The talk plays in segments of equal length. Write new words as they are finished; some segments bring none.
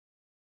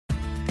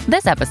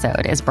This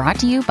episode is brought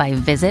to you by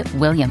Visit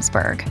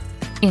Williamsburg.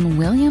 In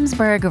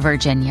Williamsburg,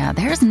 Virginia,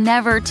 there's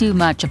never too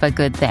much of a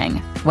good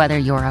thing. Whether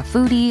you're a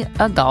foodie,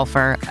 a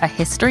golfer, a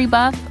history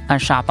buff, a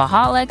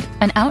shopaholic,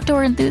 an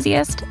outdoor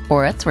enthusiast,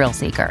 or a thrill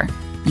seeker,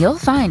 you'll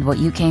find what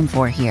you came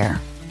for here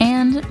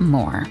and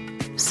more.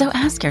 So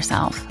ask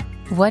yourself,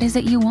 what is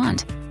it you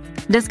want?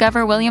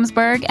 Discover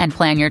Williamsburg and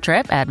plan your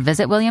trip at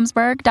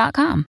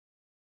visitwilliamsburg.com.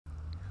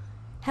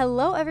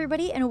 Hello,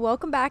 everybody, and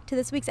welcome back to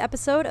this week's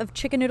episode of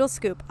Chicken Noodle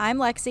Scoop. I'm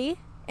Lexi.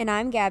 And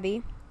I'm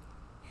Gabby.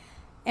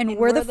 And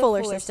we're the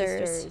Fuller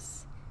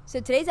Sisters. So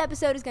today's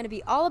episode is going to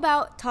be all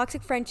about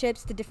toxic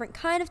friendships, the different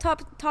kind of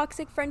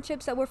toxic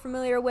friendships that we're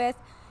familiar with,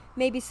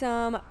 maybe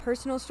some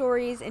personal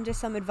stories, and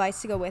just some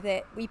advice to go with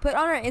it. We put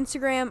on our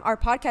Instagram, our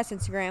podcast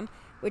Instagram,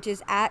 which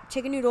is at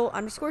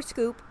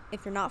 @chickennoodle_scoop.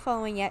 If you're not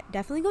following yet,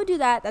 definitely go do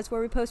that. That's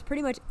where we post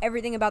pretty much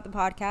everything about the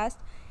podcast.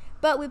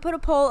 But we put a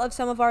poll of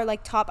some of our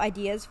top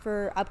ideas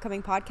for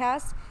upcoming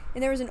podcasts,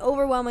 and there was an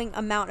overwhelming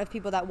amount of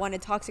people that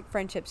wanted toxic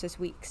friendships this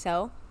week.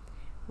 So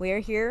we're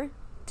here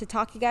to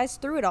talk you guys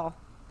through it all.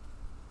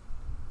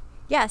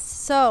 Yes,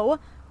 so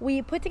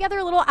we put together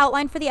a little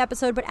outline for the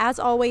episode, but as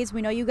always,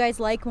 we know you guys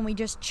like when we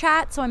just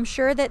chat, so I'm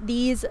sure that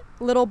these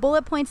little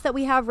bullet points that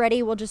we have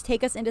ready will just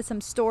take us into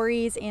some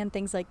stories and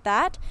things like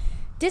that.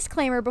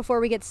 Disclaimer before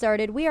we get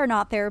started, we are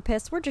not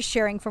therapists, we're just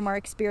sharing from our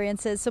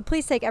experiences, so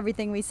please take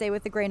everything we say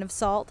with a grain of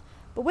salt.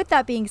 But with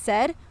that being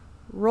said,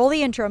 roll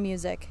the intro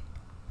music.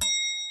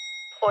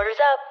 Orders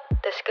up,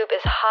 the scoop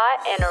is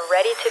hot and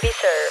ready to be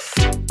served.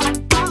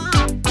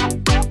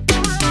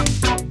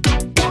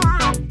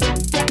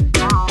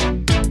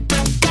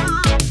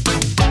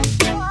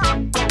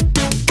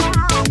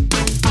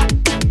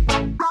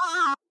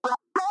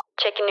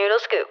 Chicken noodle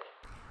scoop.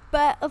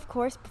 But, of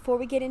course, before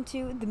we get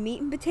into the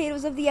meat and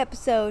potatoes of the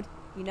episode,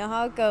 you know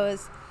how it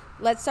goes.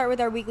 Let's start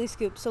with our weekly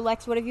scoop. So,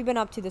 Lex, what have you been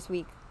up to this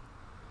week?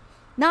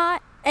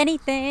 Not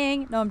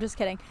anything. No, I'm just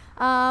kidding.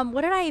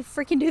 What did I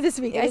freaking do this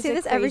week? I say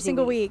this every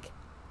single week.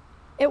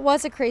 It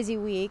was a crazy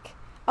week.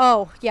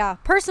 Oh, yeah.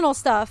 Personal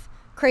stuff.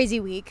 Crazy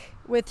week.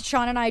 With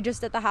Sean and I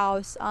just at the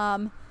house.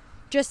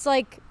 Just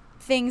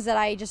things that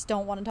I just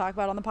don't want to talk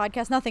about on the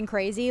podcast. Nothing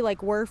crazy.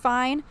 We're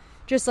fine.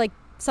 Just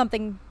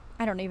something,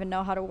 I don't even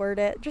know how to word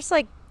it. Just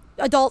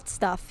adult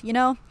stuff, you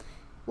know?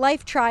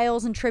 Life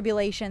trials and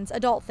tribulations,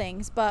 adult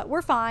things, but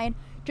we're fine.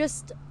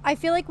 Just, I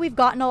feel like we've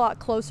gotten a lot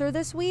closer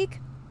this week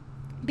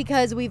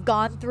because we've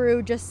gone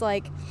through just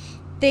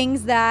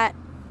things that,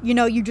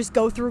 you just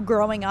go through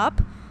growing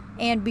up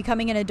and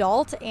becoming an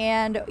adult,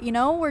 and,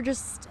 we're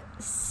just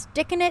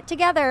sticking it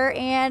together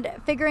and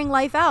figuring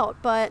life out,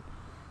 but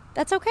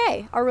that's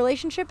okay. Our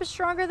relationship is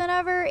stronger than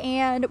ever,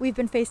 and we've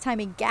been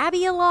FaceTiming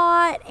Gabby a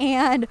lot,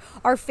 and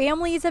our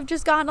families have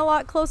just gotten a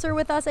lot closer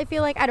with us, I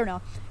feel like. I don't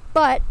know.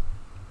 But,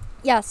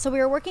 yeah, so we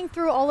were working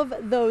through all of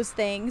those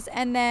things,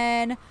 and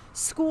then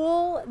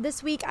school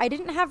this week, I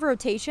didn't have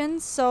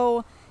rotations,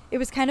 so it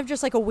was kind of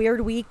just a weird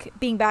week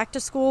being back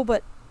to school,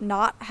 but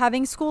not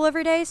having school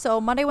every day.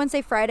 So Monday,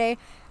 Wednesday, Friday,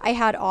 I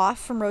had off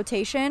from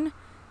rotation.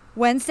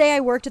 Wednesday, I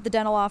worked at the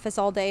dental office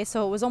all day,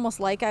 so it was almost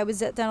like I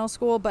was at dental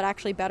school, but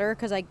actually better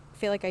because I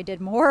feel like I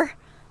did more.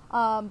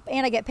 And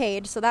I get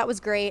paid, so that was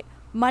great.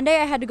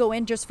 Monday, I had to go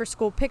in just for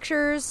school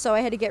pictures, so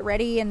I had to get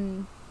ready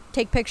and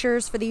take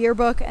pictures for the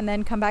yearbook and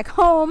then come back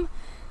home.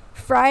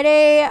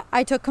 Friday,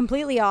 I took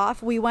completely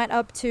off. We went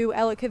up to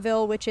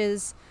Ellicottville, which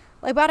is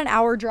about an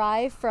hour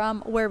drive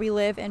from where we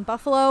live in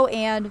Buffalo,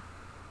 and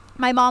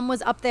my mom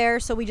was up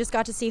there, so we just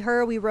got to see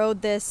her. We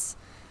rode this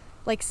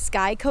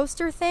sky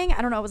coaster thing.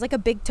 I don't know. It was a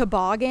big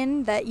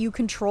toboggan that you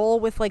control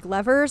with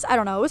levers. I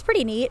don't know. It was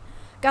pretty neat.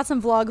 Got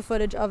some vlog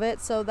footage of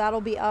it, so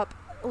that'll be up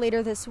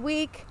later this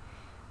week.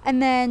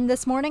 And then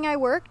this morning I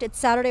worked. It's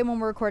Saturday when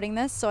we're recording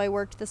this, so I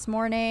worked this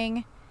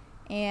morning,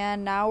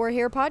 and now we're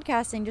here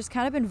podcasting. Just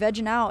kind of been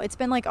vegging out. It's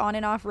been on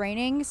and off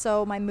raining,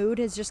 so my mood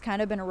has just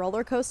kind of been a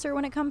roller coaster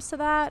when it comes to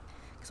that.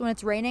 Because when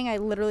it's raining, I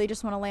literally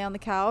just want to lay on the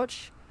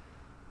couch.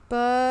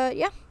 But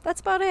yeah,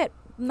 that's about it.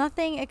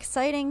 Nothing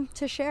exciting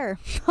to share,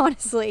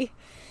 honestly.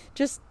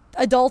 Just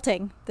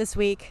adulting this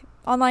week.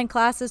 Online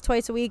classes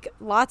twice a week.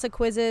 Lots of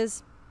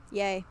quizzes.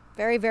 Yay.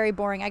 Very, very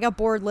boring. I got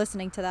bored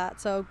listening to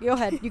that. So go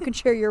ahead. You can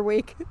share your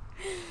week.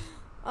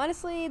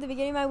 Honestly, the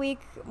beginning of my week,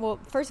 well,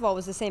 first of all,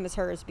 was the same as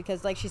hers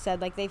because, like she said,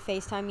 they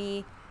FaceTime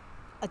me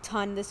a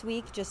ton this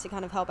week just to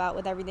kind of help out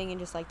with everything and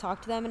just,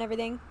 talk to them and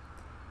everything.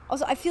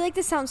 Also, I feel like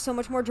this sounds so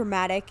much more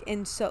dramatic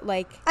and so,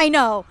 I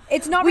know.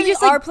 It's not really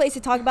just our place to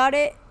talk about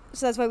it.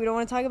 So that's why we don't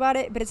want to talk about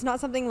it, but it's not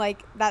something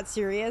that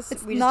serious.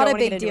 It's we just not don't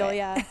a big deal,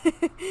 yeah.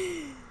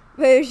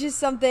 But it was just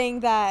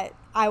something that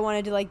I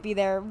wanted to be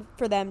there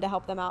for them to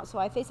help them out. So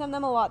I FaceTime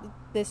them a lot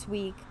this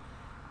week.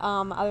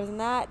 Other than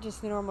that,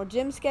 just the normal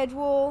gym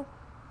schedule.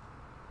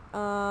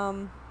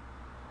 And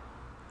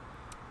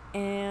do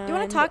you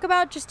want to talk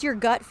about just your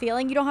gut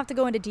feeling? You don't have to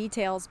go into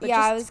details, but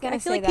yeah, I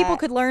feel like people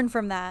could learn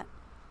from that.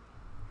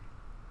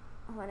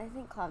 Oh, and I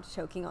think Cloud's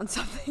choking on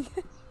something.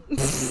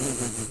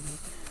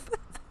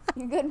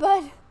 You good,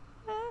 bud?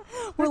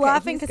 We're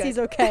laughing because he's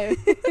okay.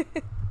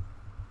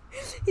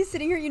 He's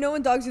sitting here, you know,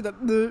 when dogs do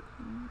the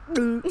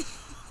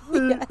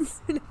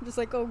yes. And I'm just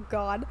like, oh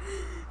God.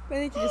 I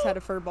think he just had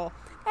a fur ball.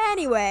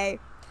 Anyway,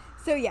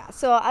 so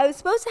I was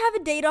supposed to have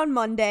a date on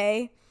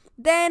Monday.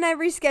 Then I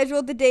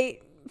rescheduled the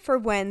date for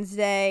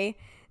Wednesday.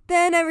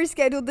 Then I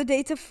rescheduled the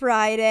date to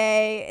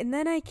Friday. And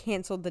then I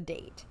canceled the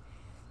date.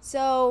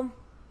 So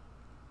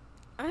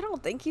I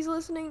don't think he's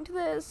listening to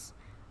this.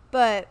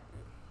 But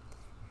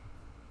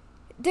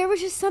there was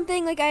just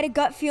something, like, I had a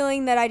gut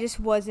feeling that I just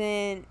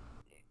wasn't,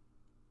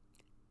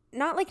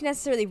 not like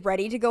necessarily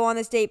ready to go on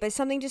this date, but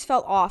something just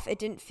felt off. It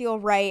didn't feel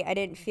right. I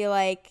didn't feel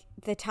like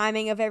the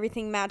timing of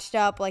everything matched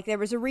up. Like, there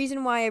was a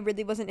reason why I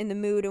really wasn't in the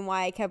mood and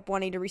why I kept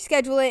wanting to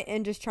reschedule it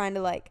and just trying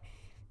to, like,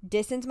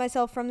 distance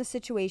myself from the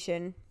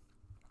situation.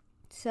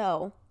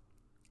 So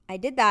I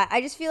did that.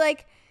 I just feel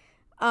like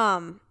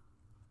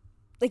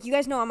you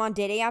guys know I'm on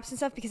dating apps and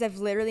stuff because I've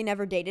literally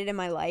never dated in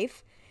my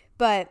life,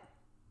 but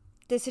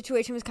the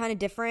situation was kind of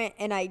different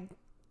and I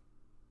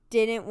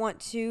didn't want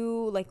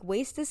to, like,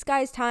 waste this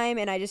guy's time,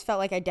 and I just felt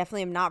like I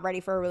definitely am not ready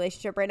for a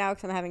relationship right now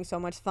because I'm having so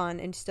much fun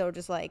and still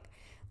just, like,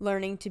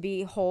 learning to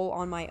be whole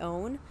on my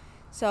own.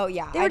 So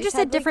yeah, they were just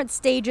at different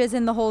stages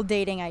in the whole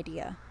dating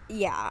idea.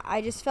 Yeah,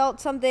 I just felt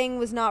something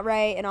was not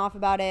right and off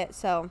about it,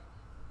 so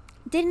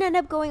didn't end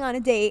up going on a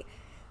date.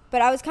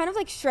 But I was kind of,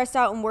 like, stressed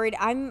out and worried.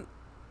 I'm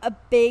a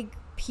big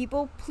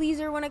people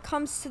pleaser when it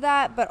comes to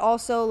that, but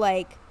also,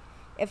 like,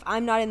 if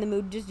I'm not in the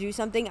mood to just do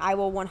something, I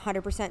will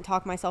 100%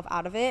 talk myself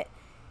out of it.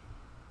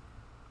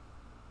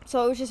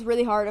 So it was just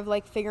really hard of,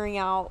 like, figuring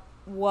out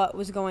what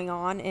was going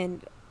on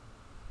and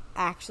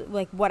actually,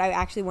 like, what I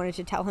actually wanted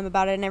to tell him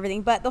about it and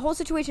everything. But the whole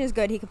situation is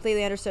good. He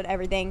completely understood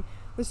everything,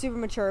 was super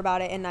mature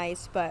about it and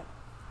nice. But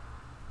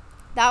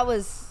that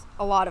was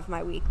a lot of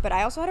my week. But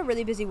I also had a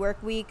really busy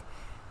work week,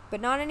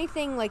 but not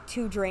anything, like,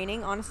 too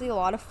draining. Honestly, a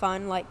lot of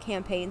fun, like,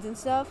 campaigns and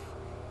stuff,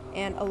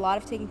 and a lot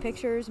of taking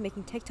pictures,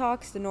 making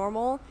TikToks, the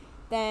normal.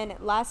 Then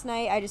last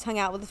night I just hung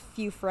out with a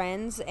few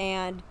friends,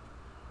 and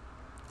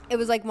it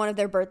was, like, one of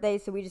their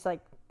birthdays, so we just,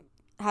 like,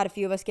 had a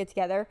few of us get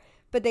together.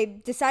 But they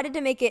decided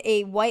to make it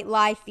a white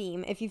lie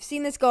theme. If you've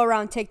seen this go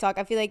around TikTok,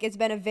 I feel like it's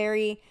been a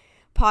very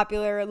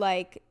popular,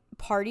 like,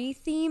 party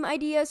theme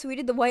idea. So we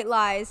did the white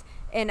lies,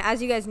 and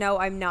as you guys know,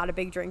 I'm not a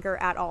big drinker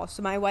at all.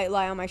 So my white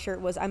lie on my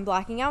shirt was, I'm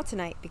blacking out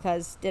tonight,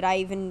 because did I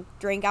even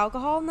drink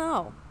alcohol?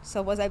 No.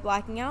 So was I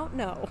blacking out?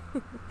 No.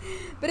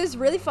 But it was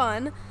really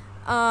fun.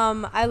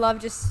 I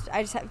just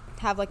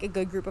have like a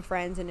good group of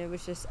friends, and it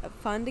was just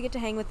fun to get to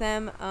hang with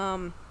them.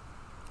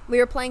 We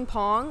were playing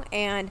Pong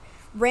and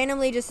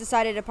randomly just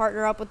decided to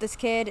partner up with this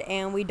kid,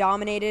 and we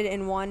dominated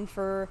and won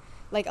for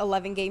like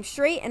 11 games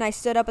straight, and I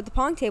stood up at the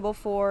Pong table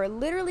for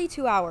literally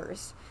 2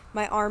 hours.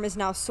 My arm is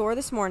now sore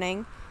this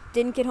morning.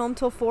 Didn't get home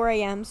till 4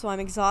 a.m., so I'm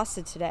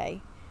exhausted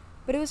today.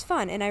 But it was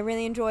fun, and I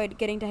really enjoyed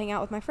getting to hang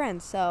out with my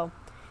friends. So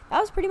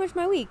that was pretty much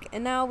my week,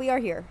 and now we are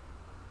here.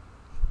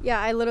 Yeah,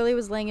 I literally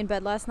was laying in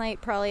bed last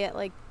night, probably at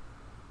like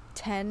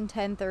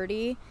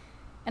 10:30,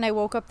 and I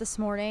woke up this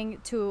morning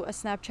to a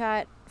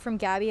Snapchat from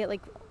Gabby at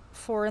like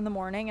 4 in the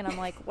morning, and I'm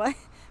like, what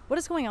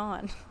is going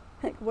on?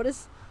 Like, what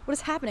is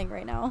happening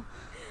right now?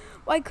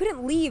 Well, I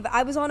couldn't leave.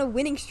 I was on a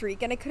winning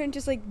streak, and I couldn't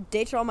just like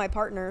ditch all my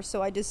partners,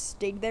 so I just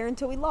stayed there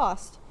until we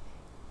lost,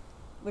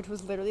 which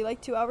was literally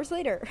like 2 hours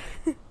later.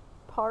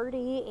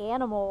 Party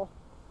animal.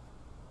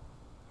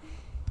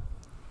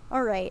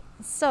 All right,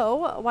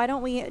 so why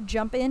don't we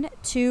jump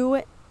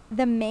into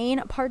the main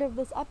part of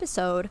this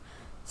episode?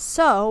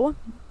 So,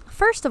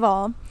 first of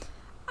all,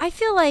 I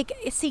feel like,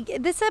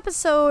 this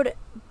episode,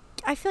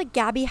 I feel like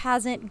Gabby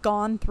hasn't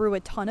gone through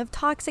a ton of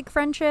toxic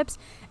friendships,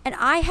 and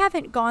I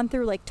haven't gone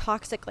through like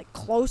toxic, like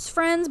close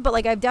friends, but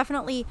like I've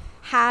definitely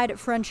had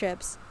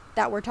friendships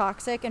that were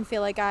toxic and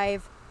feel like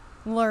I've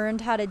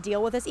learned how to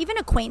deal with this. Even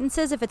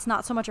acquaintances, if it's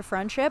not so much a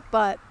friendship,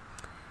 but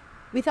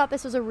we thought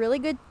this was a really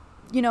good,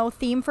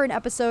 theme for an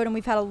episode, and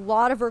we've had a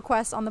lot of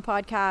requests on the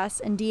podcast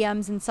and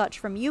DMs and such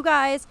from you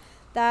guys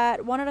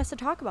that wanted us to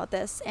talk about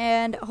this.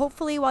 And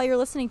hopefully while you're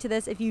listening to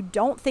this, if you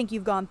don't think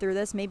you've gone through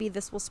this, maybe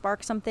this will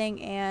spark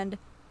something and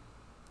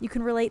you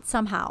can relate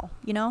somehow,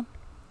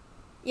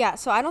 Yeah,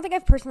 so I don't think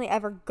I've personally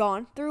ever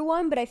gone through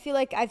one, but I feel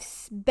like I've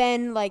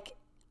been like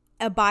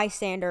a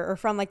bystander or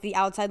from like the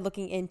outside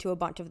looking into a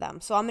bunch of them.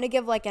 So I'm going to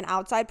give like an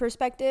outside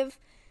perspective.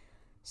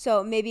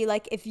 So maybe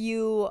like if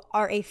you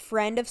are a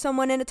friend of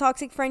someone in a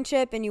toxic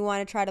friendship and you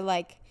want to try to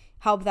like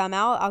help them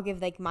out, I'll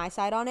give like my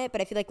side on it. But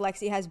I feel like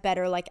Lexi has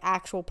better like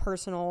actual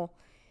personal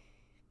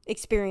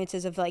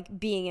experiences of like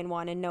being in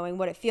one and knowing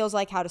what it feels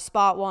like, how to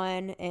spot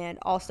one, and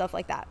all stuff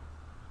like that.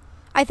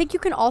 I think you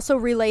can also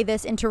relay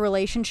this into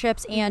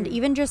relationships and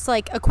even just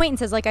like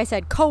acquaintances, like I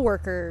said,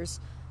 coworkers,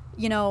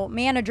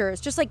 managers,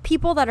 just like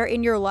people that are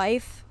in your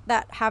life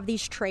that have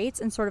these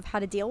traits and sort of how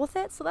to deal with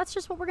it. So that's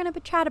just what we're going to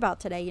chat about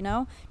today,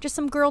 just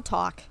some girl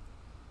talk.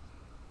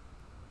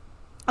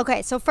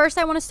 Okay, so first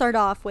I want to start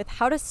off with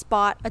how to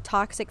spot a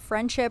toxic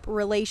friendship,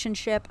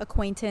 relationship,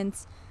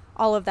 acquaintance,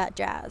 all of that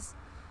jazz.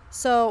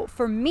 So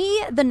for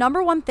me, the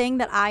number one thing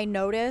that I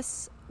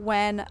notice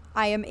when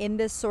I am in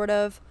this sort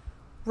of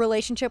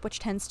relationship, which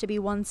tends to be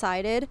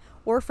one-sided,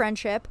 or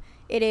friendship.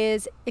 It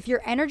is if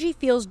your energy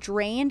feels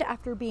drained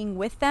after being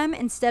with them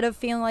instead of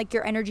feeling like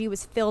your energy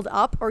was filled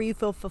up, or you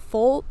feel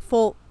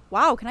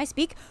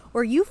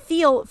or you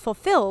feel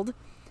fulfilled.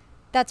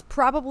 That's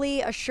probably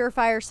a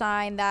surefire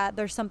sign that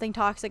there's something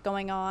toxic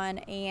going on,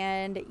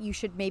 and you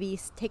should maybe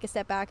take a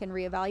step back and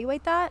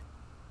reevaluate that.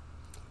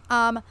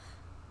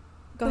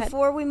 Go ahead.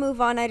 Before we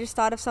move on, I just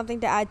thought of something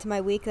to add to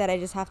my week that I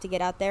just have to get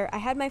out there. I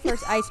had my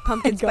first iced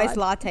pumpkin spice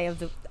latte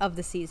of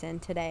the season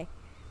today.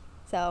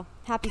 So,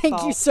 happy fall.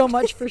 Thank you so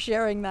much for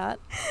sharing that.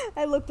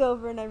 I looked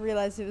over and I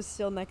realized it was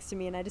still next to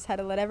me, and I just had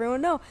to let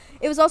everyone know.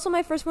 It was also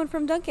my first one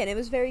from Dunkin'. It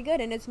was very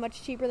good, and it's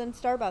much cheaper than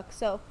Starbucks.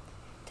 So,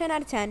 10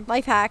 out of 10.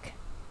 Life hack.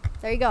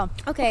 There you go.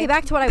 Okay,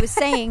 back to what I was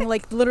saying,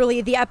 like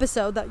literally the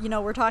episode that,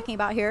 we're talking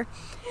about here.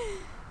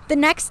 The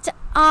next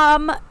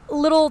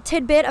little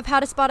tidbit of how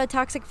to spot a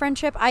toxic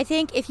friendship, I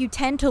think if you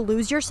tend to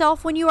lose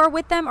yourself when you are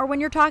with them or when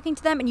you're talking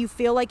to them and you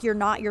feel like you're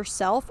not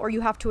yourself or you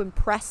have to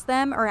impress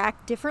them or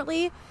act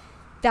differently,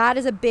 that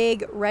is a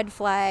big red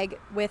flag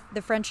with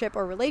the friendship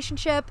or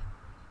relationship.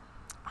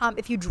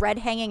 If you dread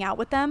hanging out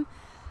with them,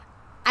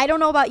 I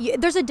don't know about you.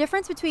 There's a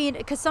difference between,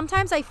 because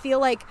sometimes I feel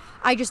like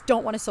I just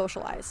don't want to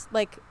socialize.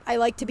 Like, I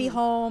like to be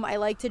home. I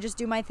like to just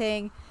do my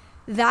thing.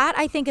 That,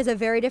 I think, is a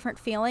very different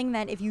feeling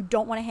than if you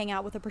don't want to hang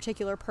out with a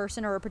particular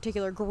person or a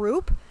particular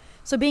group.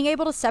 So being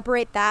able to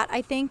separate that,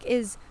 I think,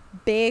 is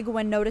big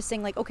when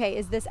noticing, like, okay,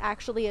 is this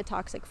actually a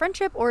toxic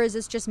friendship, or is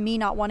this just me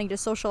not wanting to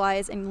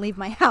socialize and leave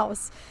my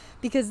house?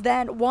 Because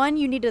then, one,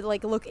 you need to,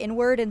 like, look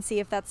inward and see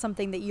if that's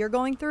something that you're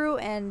going through,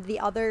 and the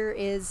other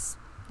is,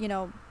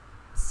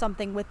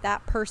 something with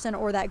that person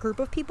or that group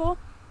of people.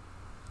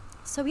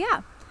 So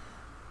yeah,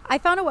 I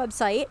found a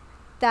website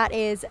that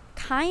is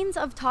Kinds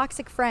of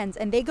Toxic Friends,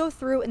 and they go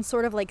through and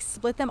sort of like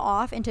split them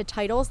off into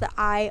titles that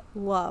I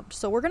loved.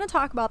 So we're going to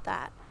talk about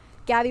that.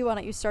 Gabby, why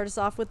don't you start us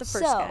off with the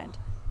first kind?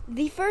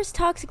 The first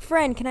toxic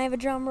friend, can I have a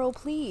drum roll,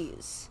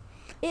 please?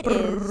 It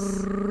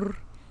is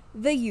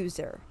the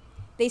user.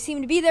 They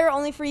seem to be there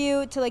only for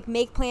you to like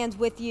make plans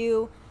with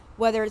you,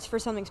 whether it's for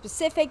something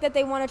specific that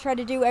they want to try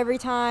to do every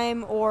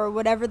time or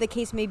whatever the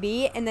case may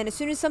be. And then as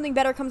soon as something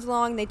better comes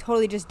along, they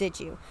totally just ditch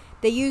you.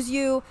 They use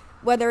you,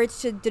 whether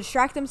it's to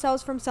distract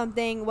themselves from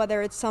something,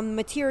 whether it's some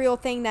material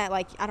thing that,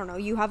 like, I don't know,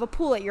 you have a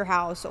pool at your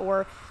house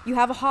or you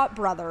have a hot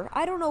brother.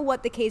 I don't know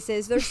what the case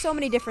is. There's so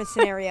many different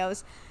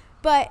scenarios.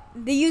 But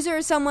the user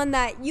is someone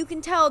that you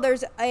can tell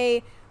there's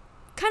a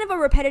kind of a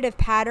repetitive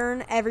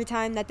pattern every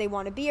time that they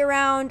want to be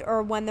around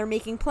or when they're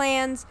making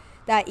plans,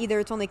 that either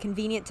it's only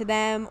convenient to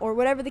them or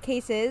whatever the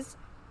case is.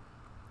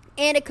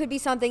 And it could be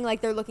something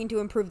like they're looking to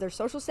improve their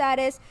social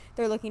status,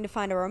 they're looking to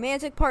find a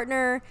romantic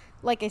partner.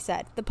 Like I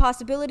said, the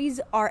possibilities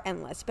are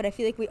endless, but I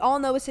feel like we all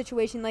know a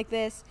situation like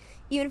this,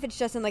 even if it's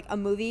just in like a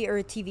movie or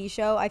a TV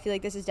show. I feel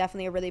like this is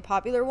definitely a really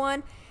popular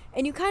one,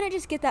 and you kind of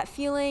just get that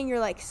feeling, you're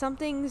like,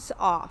 something's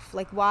off.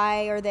 Like,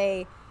 why are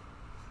they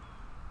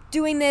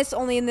doing this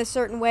only in this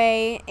certain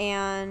way?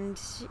 And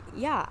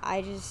yeah,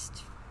 I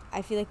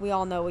feel like we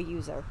all know a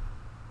user.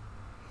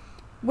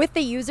 With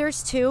the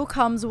users, too,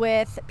 comes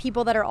with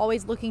people that are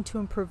always looking to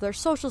improve their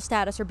social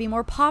status or be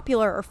more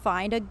popular or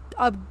find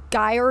a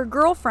guy or a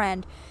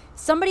girlfriend.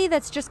 Somebody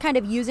that's just kind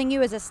of using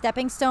you as a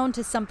stepping stone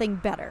to something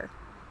better.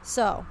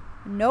 So,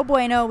 no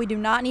bueno. We do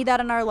not need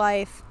that in our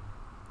life.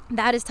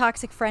 That is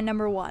toxic friend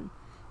number one.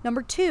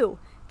 Number two,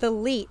 the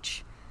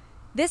leech.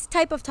 This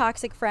type of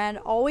toxic friend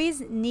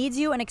always needs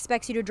you and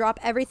expects you to drop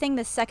everything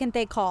the second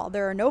they call.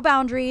 There are no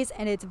boundaries,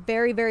 and it's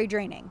very, very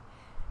draining.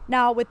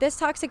 Now, with this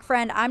toxic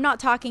friend, I'm not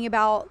talking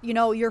about,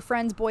 your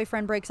friend's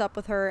boyfriend breaks up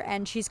with her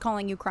and she's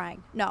calling you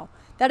crying. No,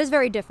 that is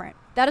very different.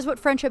 That is what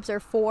friendships are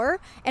for.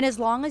 And as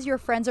long as your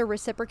friends are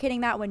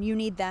reciprocating that when you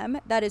need them,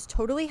 that is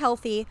totally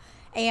healthy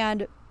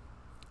and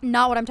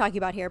not what I'm talking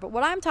about here. But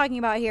what I'm talking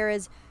about here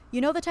is,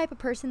 the type of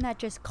person that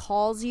just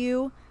calls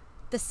you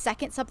the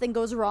second something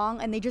goes wrong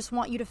and they just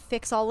want you to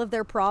fix all of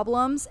their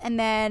problems, and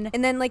then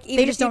like even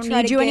they just don't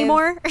need you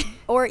anymore.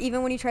 Or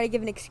even when you try to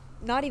give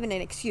not even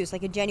an excuse,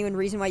 like a genuine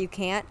reason why you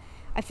can't,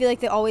 I feel like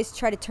they always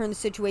try to turn the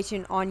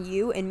situation on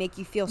you and make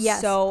you feel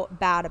so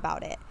bad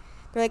about it.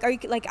 They're like, are you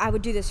like, I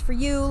would do this for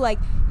you, like,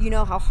 you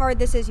know how hard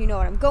this is, you know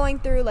what I'm going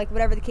through, like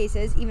whatever the case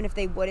is, even if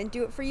they wouldn't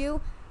do it for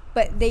you,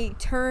 but they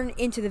turn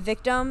into the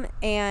victim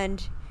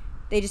and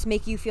they just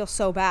make you feel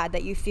so bad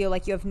that you feel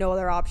like you have no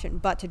other option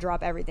but to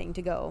drop everything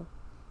to go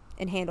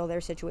and handle their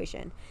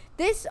situation.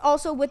 This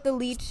also with the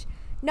leech,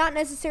 not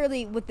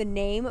necessarily with the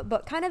name,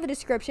 but kind of a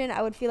description,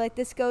 I would feel like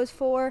this goes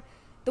for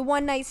the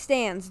one night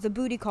stands, the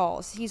booty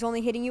calls. He's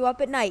only hitting you up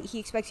at night. He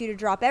expects you to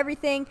drop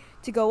everything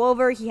to go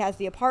over. He has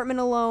the apartment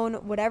alone,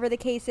 whatever the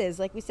case is.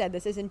 Like we said,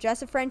 this isn't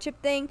just a friendship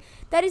thing.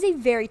 That is a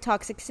very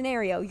toxic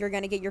scenario. You're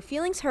going to get your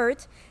feelings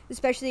hurt,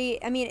 especially,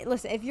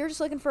 listen, if you're just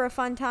looking for a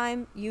fun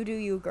time, you do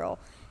you, girl.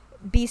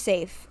 Be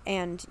safe,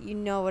 and you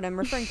know what I'm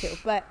referring to.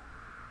 But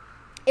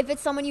if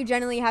it's someone you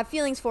genuinely have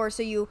feelings for,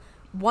 so you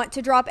want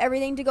to drop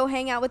everything to go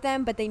hang out with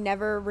them, but they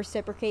never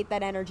reciprocate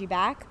that energy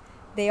back,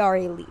 they are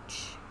a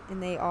leech.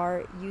 and they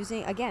are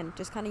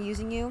just kind of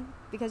using you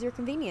because you're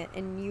convenient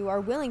and you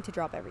are willing to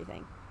drop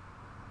everything.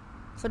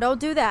 So don't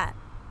do that.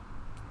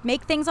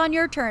 Make things on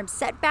your terms.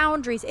 Set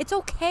boundaries. It's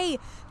okay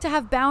to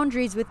have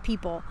boundaries with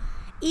people.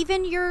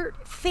 Even your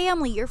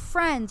family, your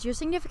friends, your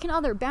significant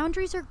other.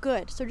 Boundaries are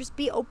good. So just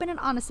be open and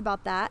honest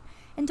about that,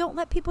 and don't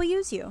let people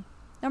use you.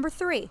 Number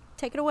 3,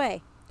 take it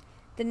away.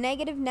 The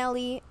negative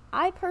Nelly.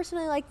 I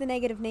personally like the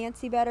negative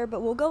Nancy better,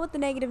 but we'll go with the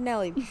negative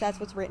Nelly because that's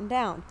what's written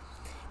down.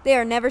 They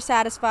are never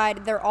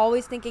satisfied. They're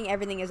always thinking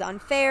everything is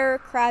unfair,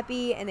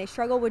 crappy, and they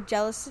struggle with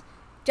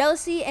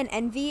jealousy and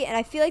envy. And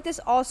I feel like this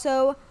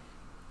also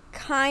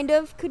kind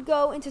of could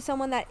go into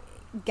someone that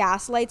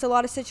gaslights a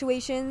lot of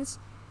situations.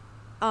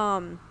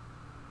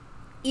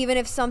 Even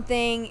if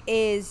something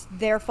is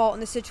their fault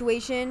in the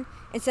situation,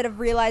 instead of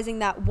realizing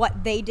that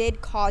what they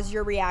did caused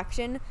your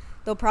reaction,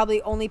 they'll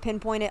probably only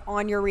pinpoint it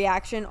on your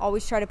reaction.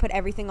 Always try to put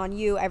everything on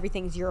you.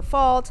 Everything's your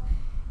fault.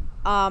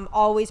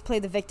 Always play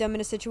the victim in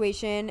a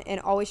situation,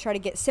 and always try to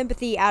get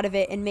sympathy out of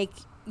it and make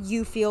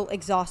you feel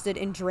exhausted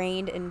and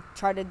drained, and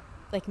try to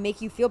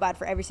make you feel bad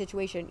for every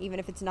situation, even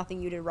if it's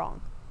nothing you did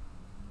wrong.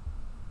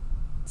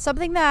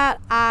 Something that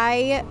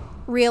I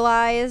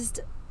realized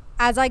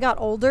as I got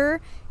older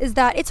is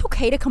that it's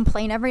okay to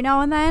complain every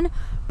now and then,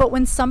 but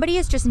when somebody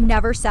is just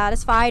never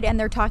satisfied and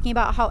they're talking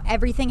about how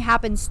everything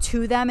happens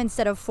to them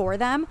instead of for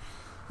them,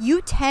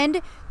 you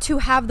tend to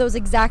have those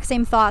exact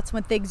same thoughts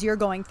when things you're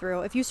going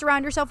through. If you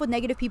surround yourself with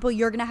negative people,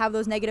 you're going to have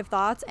those negative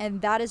thoughts, and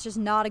that is just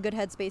not a good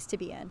headspace to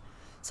be in.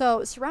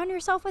 So surround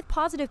yourself with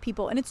positive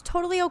people, and it's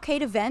totally okay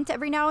to vent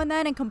every now and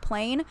then and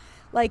complain.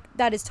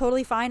 That is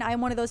totally fine.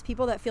 I'm one of those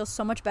people that feels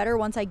so much better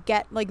once I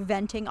get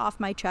venting off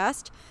my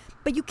chest.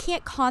 But you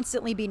can't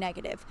constantly be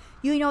negative.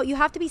 You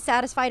have to be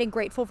satisfied and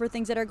grateful for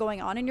things that are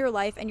going on in your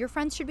life, and your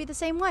friends should be the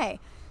same way.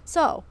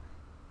 So,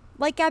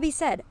 like Gabby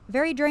said,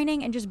 very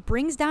draining and just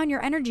brings down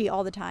your energy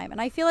all the time.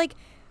 And I feel like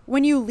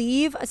when you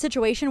leave a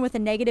situation with a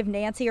negative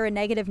Nancy or a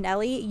negative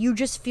Nelly, you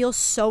just feel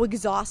so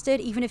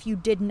exhausted, even if you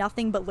did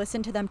nothing but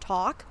listen to them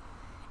talk.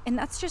 And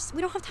that's just,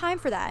 we don't have time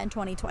for that in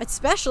 2020,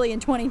 especially in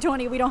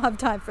 2020. We don't have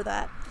time for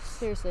that.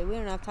 Seriously, we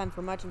don't have time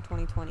for much in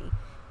 2020.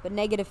 But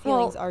negative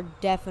feelings are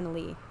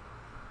definitely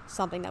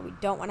something that we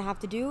don't want to have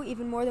to do,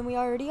 even more than we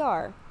already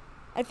are.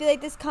 I feel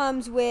like this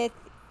comes with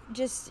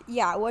just,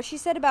 what she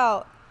said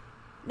about,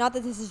 not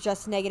that this is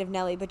just negative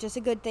Nelly, but just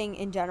a good thing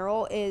in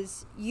general,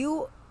 is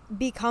you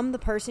become the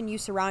person you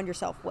surround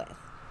yourself with.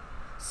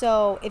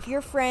 So if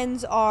your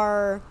friends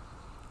are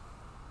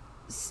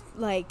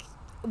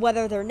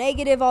whether they're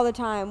negative all the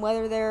time,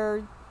 whether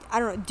they're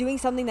doing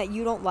something that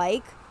you don't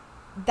like,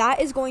 that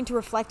is going to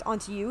reflect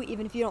onto you,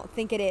 even if you don't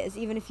think it is,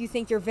 even if you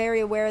think you're very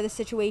aware of the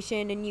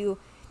situation and you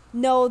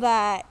know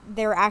that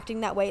they're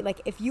acting that way.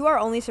 If you are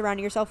only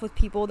surrounding yourself with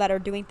people that are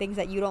doing things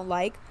that you don't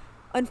like,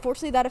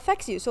 unfortunately that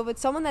affects you. So if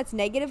it's someone that's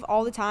negative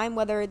all the time,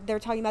 whether they're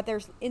talking about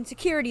their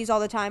insecurities all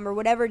the time or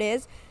whatever it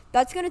is,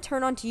 that's going to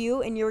turn onto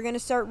you, and you're going to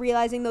start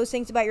realizing those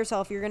things about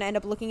yourself. You're going to end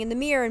up looking in the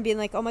mirror and being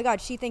like, oh my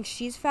God, she thinks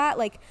she's fat.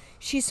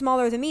 She's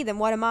smaller than me. Then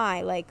what am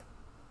I?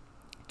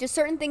 Just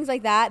certain things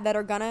like that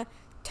are going to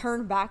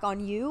turn back on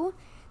you,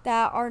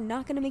 that are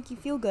not going to make you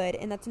feel good.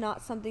 And that's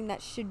not something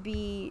that should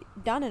be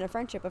done in a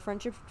friendship. A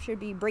friendship should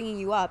be bringing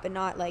you up and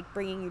not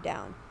bringing you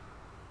down.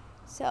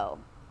 So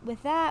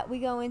with that, we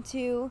go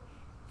into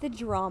the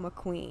drama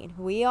queen.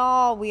 We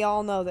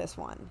all know this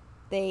one.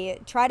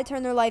 They try to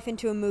turn their life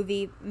into a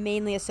movie,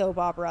 mainly a soap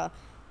opera.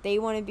 They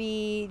want to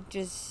be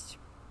just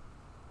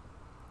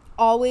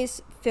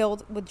always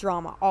filled with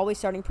drama, always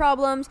starting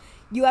problems.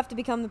 You have to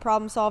become the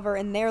problem solver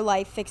in their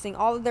life, fixing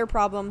all of their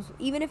problems,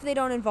 even if they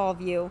don't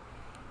involve you.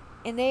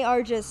 And they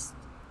are just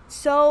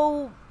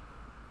so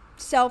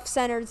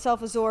self-centered,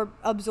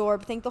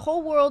 self-absorbed, think the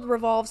whole world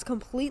revolves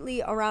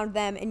completely around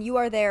them, and you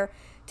are there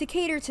to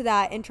cater to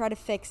that and try to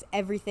fix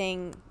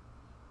everything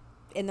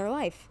in their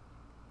life.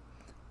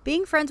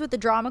 Being friends with the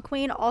drama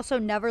queen also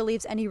never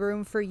leaves any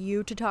room for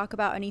you to talk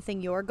about anything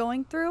you're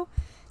going through.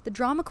 The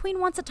drama queen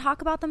wants to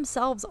talk about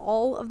themselves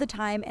all of the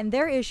time and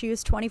their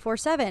issues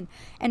 24/7.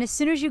 And as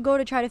soon as you go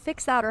to try to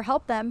fix that or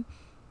help them,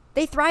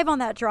 they thrive on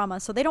that drama.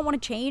 So they don't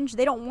want to change.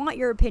 They don't want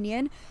your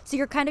opinion. So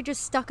you're kind of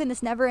just stuck in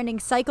this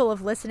never-ending cycle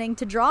of listening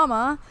to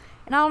drama.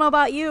 And I don't know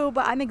about you,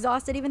 but I'm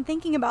exhausted even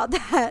thinking about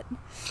that.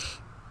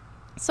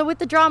 So with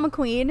the drama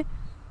queen,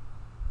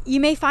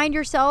 you may find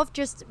yourself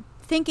just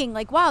thinking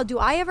wow, do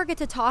I ever get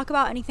to talk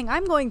about anything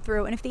I'm going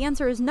through? And if the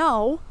answer is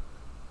no,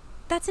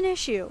 that's an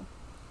issue.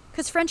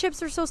 Because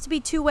friendships are supposed to be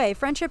two-way.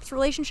 Friendships,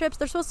 relationships,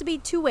 they're supposed to be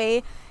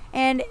two-way.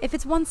 And if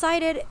it's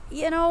one-sided,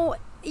 you're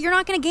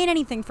not going to gain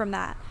anything from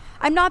that.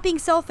 I'm not being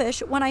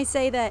selfish when I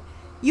say that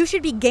you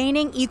should be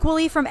gaining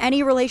equally from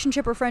any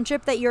relationship or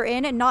friendship that you're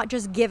in, and not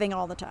just giving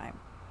all the time.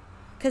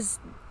 Because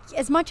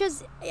as much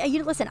as,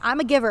 listen, I'm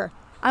a giver.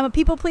 I'm a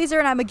people pleaser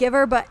and I'm a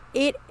giver, but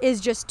it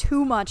is just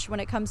too much when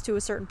it comes to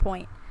a certain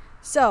point.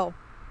 So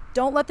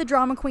don't let the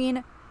drama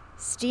queen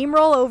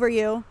steamroll over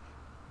you.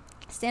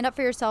 Stand up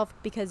for yourself,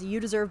 because you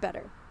deserve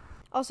better.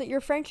 Also, your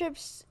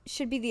friendships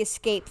should be the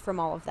escape from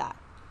all of that.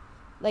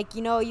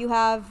 You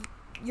have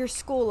your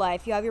school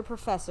life, you have your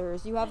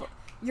professors, you have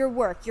your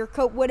work, your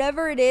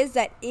whatever it is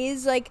that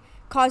is like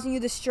causing you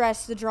the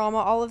stress, the drama,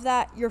 all of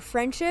that. Your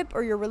friendship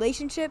or your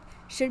relationship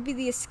should be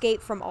the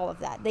escape from all of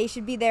that. They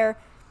should be there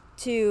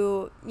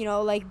to, you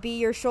know, like be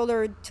your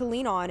shoulder to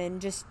lean on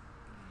and just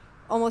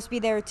almost be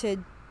there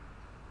to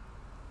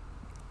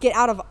get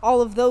out of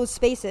all of those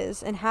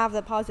spaces and have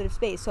that positive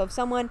space. So if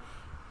someone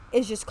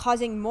is just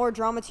causing more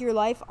drama to your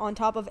life on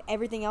top of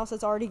everything else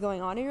that's already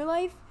going on in your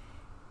life,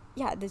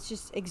 yeah, that's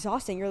just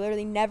exhausting. You're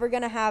literally never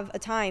going to have a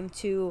time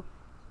to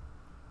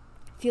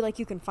feel like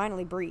you can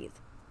finally breathe.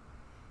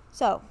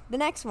 So, the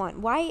next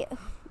one. Why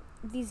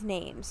these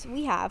names?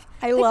 We have...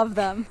 I love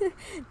them.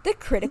 The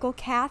critical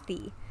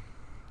Kathy.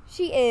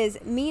 She is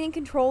mean and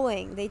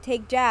controlling. They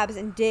take jabs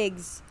and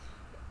digs.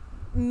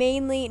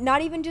 Mainly,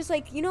 not even just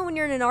like, you know, when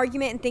you're in an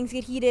argument and things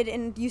get heated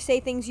and you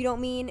say things you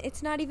don't mean,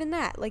 it's not even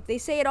that. Like, they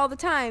say it all the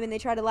time and they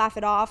try to laugh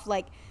it off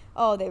like,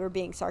 oh, they were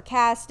being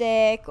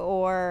sarcastic,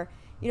 or,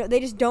 you know, they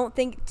just don't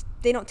think,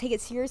 they don't take it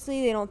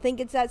seriously. They don't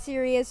think it's that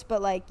serious,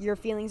 but like your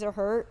feelings are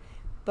hurt,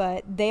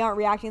 but they aren't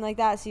reacting like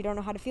that, so you don't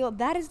know how to feel.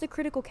 That is the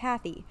critical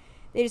Kathy.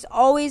 They just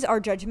always are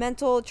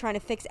judgmental, trying to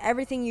fix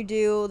everything you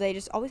do. They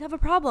just always have a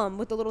problem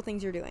with the little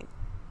things you're doing.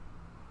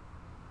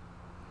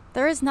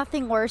 There is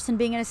nothing worse than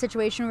being in a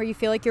situation where you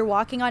feel like you're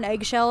walking on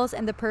eggshells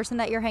and the person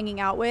that you're hanging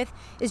out with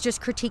is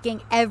just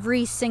critiquing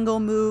every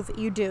single move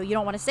you do. You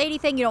don't want to say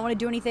anything, you don't want to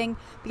do anything,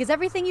 because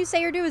everything you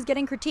say or do is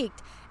getting critiqued.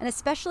 And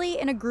especially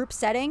in a group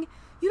setting,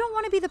 you don't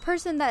want to be the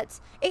person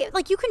that's,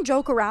 like, you can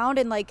joke around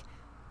and like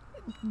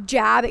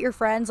jab at your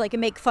friends, like,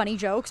 and make funny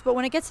jokes, but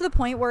when it gets to the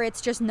point where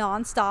it's just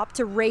nonstop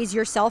to raise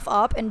yourself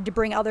up and to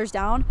bring others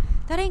down,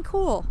 that ain't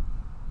cool.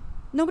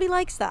 Nobody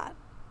likes that.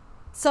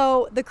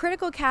 So the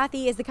critical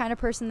Kathy is the kind of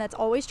person that's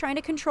always trying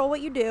to control what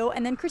you do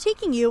and then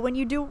critiquing you when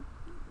you do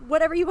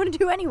whatever you want to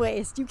do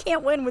anyways. You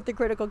can't win with the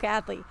critical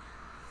Kathy.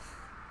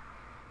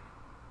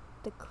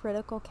 The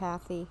critical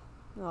Kathy.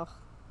 Ugh,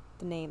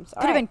 the names.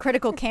 Could have been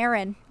critical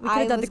Karen. We could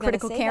have done the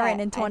critical Karen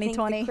in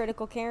 2020. I think the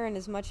critical Karen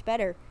is much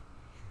better.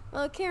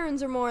 Well,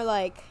 Karens are more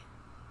like,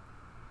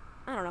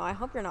 I don't know, I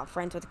hope you're not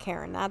friends with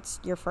Karen.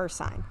 That's your first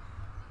sign.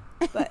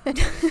 But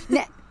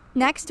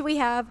Next we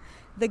have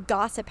the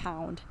gossip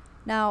hound.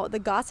 Now, the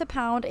gossip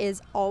hound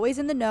is always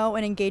in the know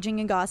and engaging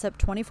in gossip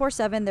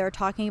 24/7. They're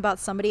talking about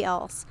somebody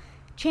else.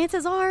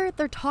 Chances are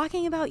they're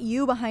talking about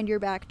you behind your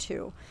back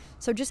too.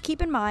 So just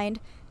keep in mind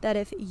that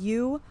if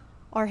you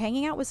are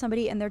hanging out with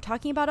somebody and they're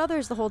talking about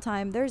others the whole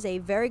time, there's a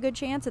very good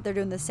chance that they're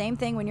doing the same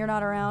thing when you're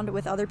not around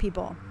with other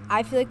people.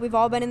 I feel like we've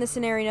all been in the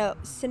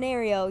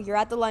scenario. You're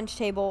at the lunch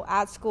table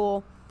at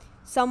school.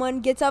 Someone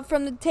gets up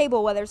from the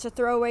table, whether it's to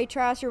throw away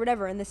trash or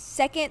whatever, and the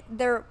second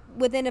they're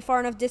within a far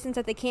enough distance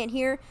that they can't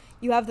hear,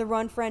 you have the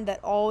run friend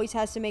that always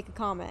has to make a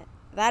comment.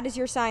 That is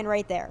your sign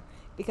right there,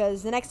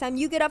 because the next time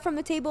you get up from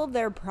the table,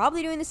 they're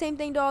probably doing the same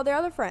thing to all their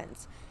other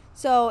friends.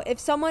 So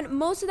if someone,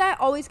 most of that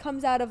always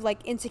comes out of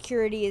like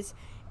insecurities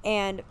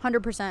and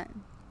 100%.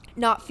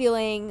 not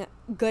feeling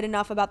good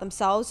enough about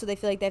themselves, so they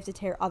feel like they have to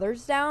tear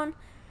others down.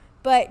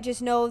 But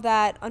just know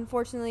that,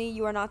 unfortunately,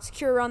 you are not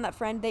secure around that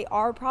friend. They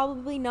are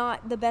probably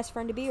not the best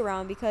friend to be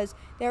around, because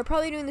they are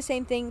probably doing the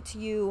same thing to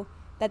you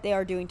that they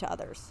are doing to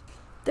others.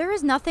 There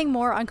is nothing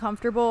more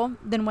uncomfortable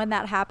than when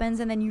that happens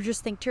and then you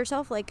just think to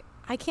yourself, like,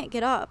 I can't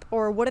get up,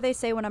 or what do they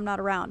say when I'm not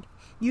around?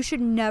 You should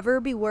never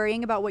be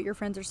worrying about what your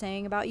friends are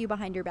saying about you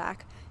behind your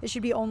back. It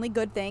should be only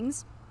good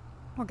things,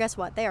 or guess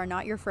what? They are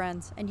not your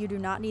friends, and you do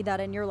not need that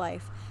in your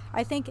life.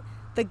 I think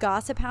the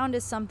gossip hound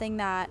is something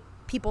that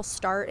people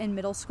start in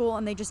middle school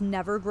and they just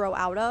never grow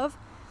out of.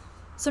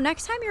 So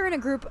next time you're in a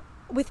group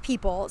with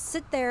people,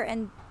 sit there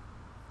and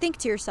think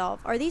to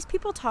yourself, are these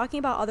people talking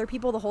about other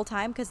people the whole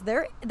time? Because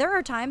there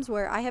are times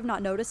where I have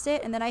not noticed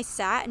it, and then I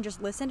sat and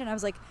just listened and I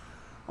was like,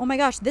 oh my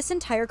gosh, this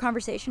entire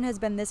conversation has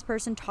been this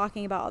person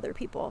talking about other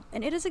people,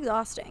 and it is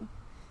exhausting.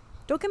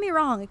 Don't get me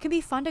wrong, it can be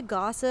fun to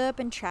gossip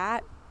and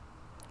chat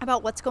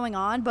about what's going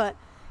on, but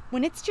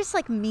when it's just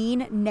like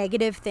mean,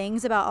 negative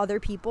things about other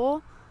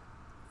people,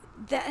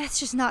 that's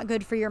just not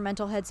good for your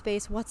mental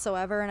headspace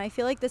whatsoever. And I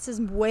feel like this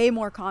is way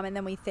more common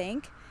than we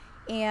think,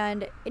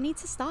 and it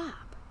needs to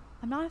stop.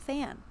 I'm not a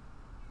fan.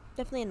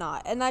 Definitely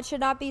not. And that should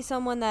not be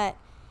someone that,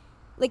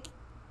 like,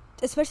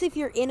 especially if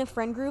you're in a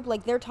friend group,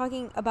 like, they're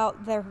talking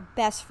about their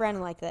best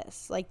friend like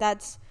this. Like,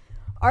 that's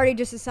already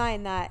just a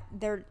sign that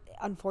they're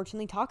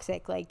unfortunately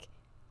toxic. Like,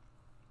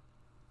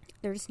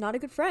 they're just not a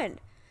good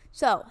friend.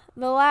 So,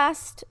 the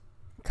last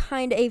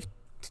kind of,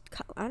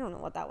 I don't know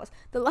what that was.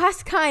 The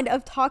last kind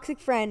of toxic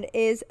friend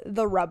is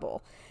the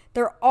rebel.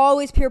 They're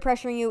always peer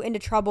pressuring you into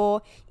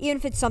trouble, even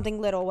if it's something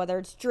little, whether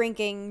it's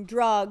drinking,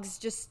 drugs,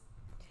 just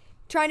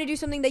trying to do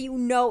something that you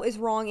know is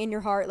wrong in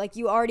your heart. Like,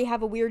 you already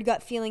have a weird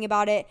gut feeling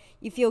about it.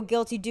 You feel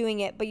guilty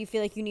doing it, but you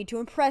feel like you need to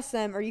impress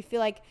them, or you feel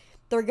like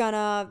they're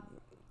gonna,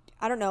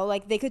 I don't know,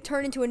 like they could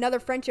turn into another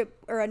friendship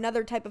or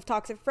another type of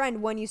toxic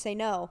friend when you say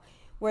no,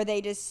 where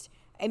they just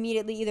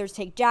immediately either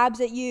take jabs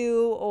at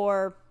you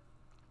or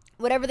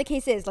whatever the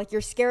case is. Like,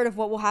 you're scared of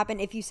what will happen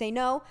if you say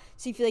no,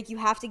 so you feel like you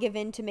have to give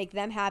in to make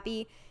them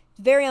happy,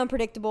 very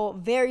unpredictable,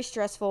 very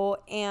stressful,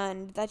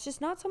 and that's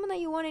just not someone that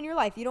you want in your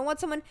life. You don't want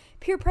someone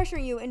peer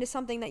pressuring you into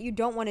something that you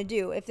don't want to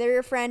do. If they're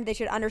your friend, they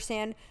should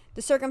understand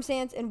the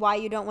circumstance and why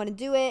you don't want to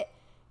do it,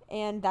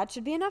 and that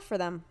should be enough for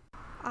them.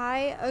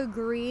 I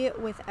agree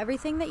with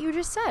everything that you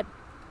just said.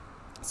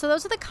 So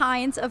those are the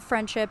kinds of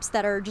friendships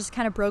that are just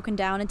kind of broken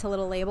down into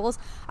little labels.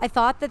 I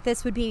thought that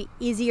this would be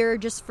easier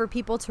just for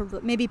people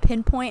to maybe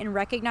pinpoint and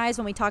recognize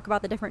when we talk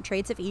about the different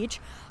traits of each.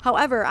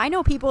 However, I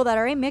know people that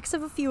are a mix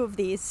of a few of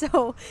these,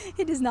 so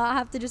it does not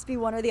have to just be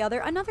one or the other.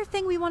 Another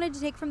thing we wanted to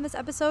take from this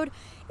episode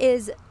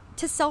is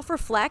to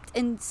self-reflect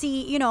and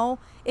see, you know,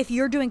 if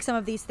you're doing some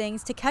of these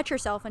things, to catch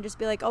yourself and just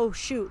be like, oh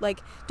shoot,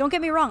 like, don't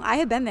get me wrong, I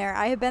have been there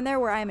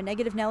where I am a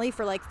negative Nelly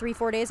for like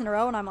 3-4 days in a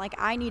row, and I'm like,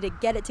 I need to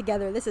get it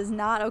together. This is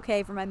not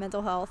okay for my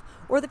mental health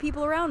or the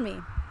people around me.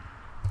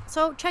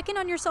 So check in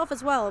on yourself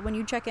as well when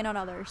you check in on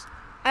others.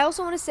 I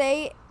also want to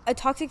say a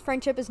toxic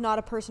friendship is not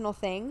a personal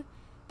thing.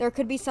 There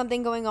could be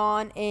something going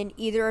on in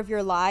either of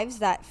your lives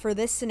that for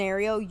this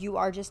scenario, you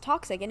are just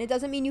toxic. And it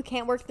doesn't mean you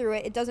can't work through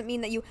it. It doesn't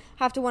mean that you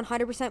have to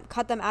 100%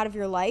 cut them out of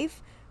your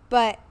life.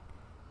 But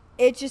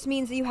it just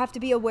means that you have to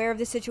be aware of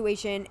the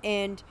situation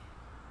and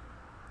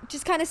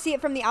just kind of see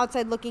it from the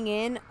outside looking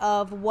in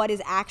of what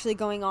is actually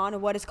going on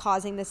and what is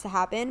causing this to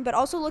happen. But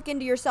also look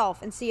into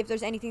yourself and see if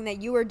there's anything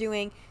that you are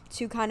doing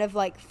to kind of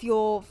like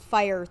fuel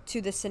fire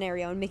to this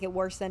scenario and make it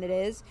worse than it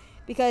is.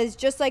 Because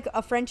just like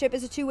a friendship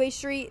is a two-way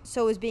street,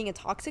 so is being a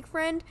toxic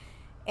friend.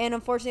 And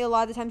unfortunately, a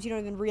lot of the times you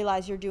don't even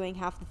realize you're doing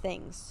half the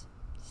things.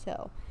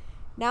 So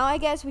now I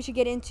guess we should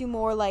get into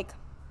more like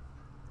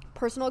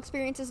personal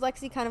experiences,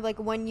 Lexi, kind of like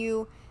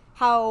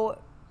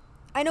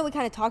I know we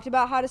kind of talked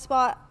about how to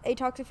spot a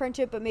toxic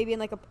friendship, but maybe in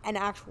like an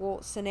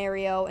actual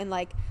scenario and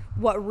like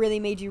what really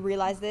made you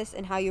realize this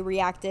and how you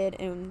reacted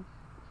and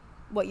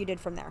what you did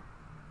from there.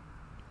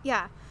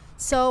 Yeah.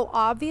 So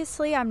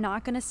obviously I'm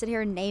not going to sit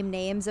here and name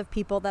names of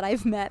people that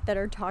I've met that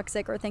are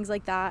toxic or things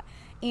like that.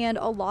 And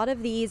a lot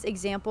of these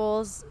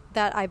examples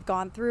that I've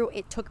gone through,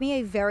 it took me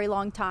a very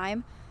long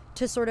time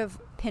to sort of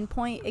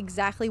pinpoint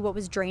exactly what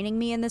was draining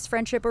me in this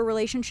friendship or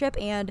relationship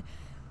and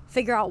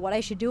figure out what I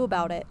should do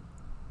about it.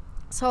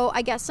 So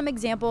I guess some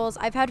examples,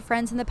 I've had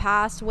friends in the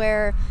past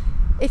where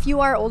if you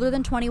are older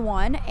than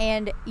 21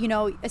 and, you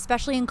know,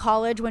 especially in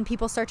college when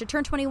people start to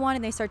turn 21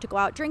 and they start to go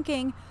out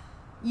drinking,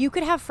 you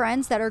could have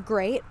friends that are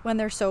great when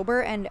they're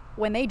sober, and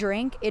when they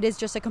drink, it is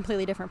just a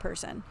completely different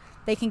person.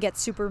 They can get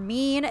super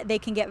mean, they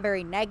can get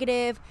very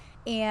negative,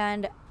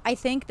 and I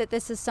think that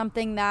this is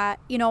something that,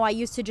 you know, I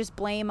used to just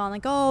blame on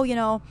like, oh, you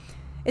know,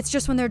 it's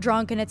just when they're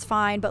drunk and it's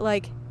fine. But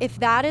like, if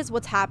that is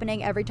what's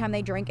happening every time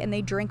they drink and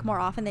they drink more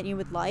often than you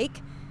would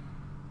like,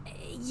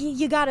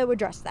 you got to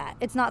address that.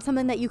 It's not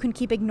something that you can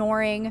keep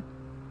ignoring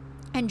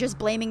and just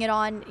blaming it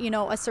on, you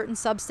know, a certain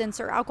substance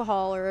or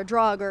alcohol or a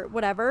drug or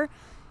whatever.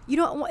 You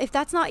don't, if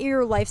that's not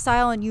your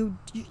lifestyle and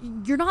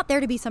you're not there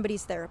to be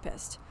somebody's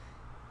therapist.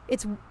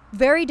 It's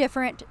very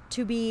different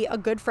to be a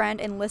good friend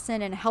and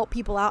listen and help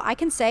people out. I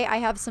can say I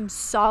have some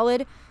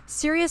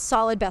serious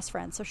solid best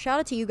friends. So shout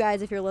out to you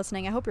guys if you're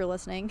listening. I hope you're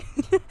listening.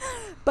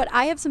 But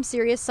I have some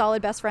serious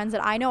solid best friends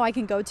that I know I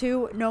can go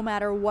to no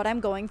matter what I'm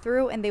going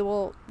through, and they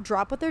will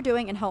drop what they're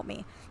doing and help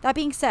me. That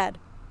being said,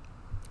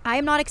 I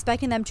am not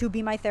expecting them to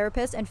be my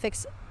therapist and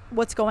fix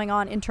what's going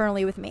on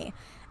internally with me.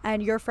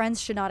 And your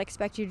friends should not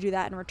expect you to do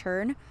that in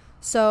return.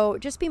 So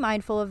just be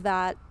mindful of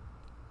that.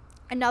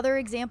 Another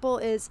example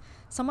is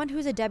someone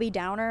who's a Debbie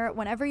Downer.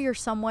 Whenever you're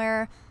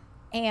somewhere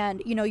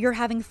and, you know, you're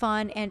having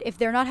fun, and if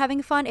they're not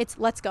having fun, it's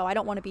let's go. I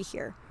don't want to be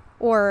here.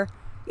 Or,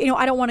 you know,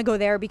 I don't want to go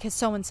there because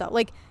so-and-so.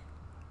 Like,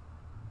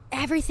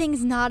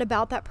 everything's not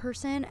about that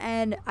person.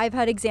 And I've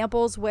had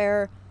examples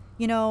where,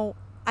 you know,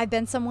 I've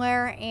been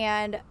somewhere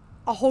and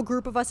a whole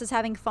group of us is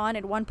having fun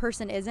and one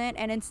person isn't,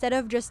 and instead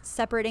of just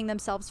separating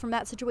themselves from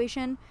that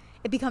situation,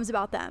 it becomes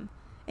about them,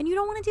 and you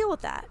don't want to deal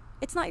with that.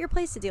 It's not your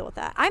place to deal with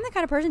that. I'm the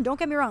kind of person, don't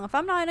get me wrong, if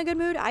I'm not in a good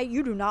mood,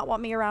 you do not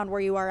want me around where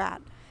you are at.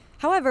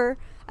 However,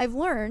 I've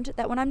learned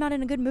that when I'm not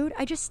in a good mood,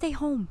 I just stay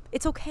home.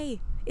 It's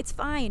okay. It's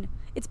fine.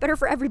 It's better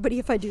for everybody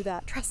if I do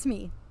that. Trust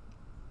me.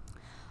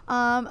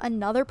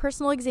 Another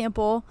personal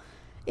example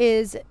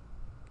is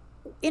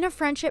in a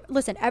friendship.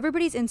 Listen,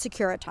 everybody's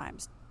insecure at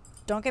times.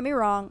 Don't get me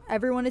wrong,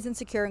 everyone is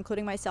insecure,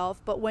 including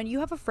myself, but when you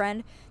have a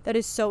friend that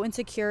is so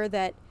insecure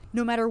that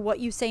no matter what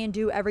you say and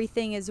do,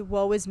 everything is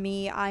woe is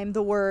me, I'm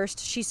the worst,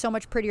 she's so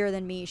much prettier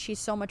than me, she's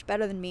so much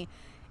better than me,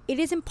 it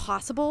is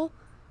impossible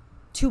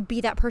to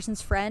be that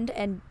person's friend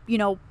and, you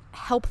know,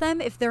 help them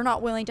if they're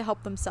not willing to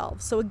help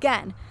themselves. So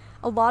again,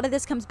 a lot of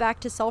this comes back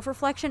to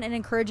self-reflection and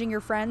encouraging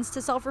your friends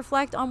to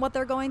self-reflect on what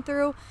they're going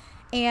through.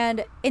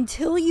 And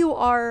until you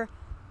are,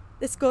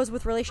 this goes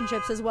with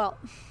relationships as well.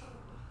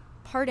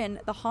 Pardon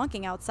the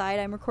honking outside.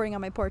 I'm recording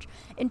on my porch.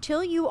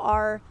 Until you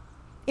are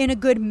in a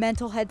good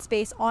mental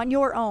headspace on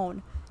your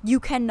own, you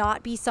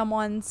cannot be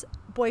someone's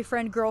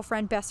boyfriend,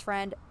 girlfriend, best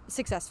friend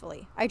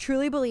successfully. I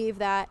truly believe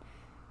that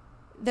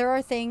there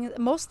are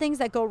most things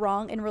that go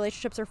wrong in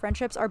relationships or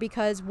friendships are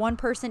because one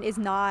person is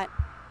not,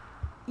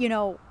 you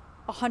know,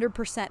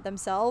 100%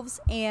 themselves.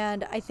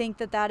 And I think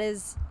that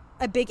is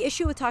a big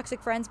issue with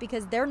toxic friends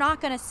because they're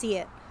not going to see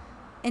it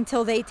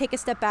until they take a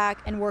step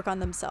back and work on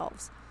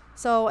themselves.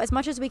 So as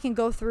much as we can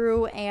go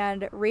through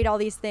and read all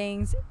these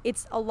things,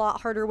 it's a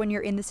lot harder when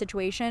you're in the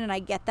situation, and I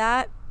get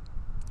that,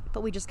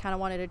 but we just kind of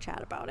wanted to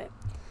chat about it.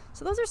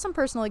 So those are some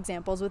personal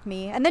examples with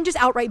me. And then just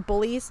outright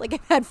bullies. Like,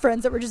 I've had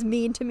friends that were just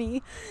mean to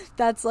me.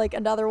 That's like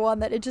another one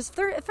that if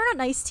they're not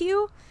nice to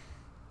you,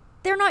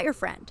 they're not your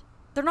friend.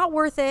 They're not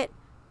worth it.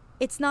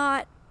 It's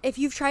not, if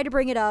you've tried to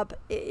bring it up,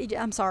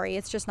 I'm sorry,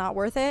 it's just not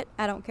worth it.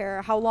 I don't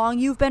care how long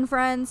you've been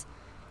friends.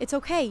 It's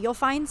okay. You'll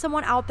find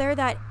someone out there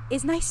that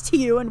is nice to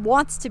you and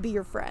wants to be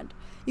your friend.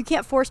 You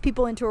can't force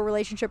people into a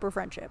relationship or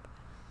friendship.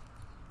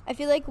 I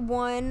feel like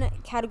one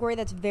category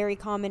that's very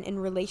common in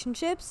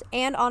relationships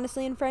and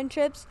honestly in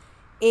friendships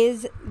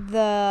is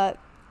the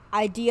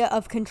idea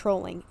of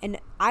controlling. And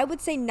I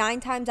would say 9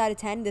 times out of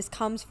 10, this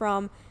comes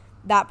from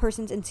that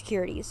person's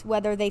insecurities,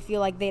 whether they feel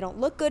like they don't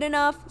look good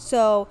enough.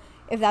 So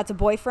if that's a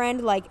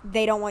boyfriend, like,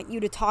 they don't want you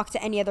to talk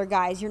to any other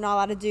guys. You're not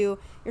allowed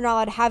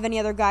to have any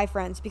other guy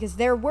friends because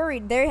they're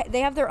worried.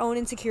 They have their own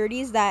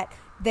insecurities that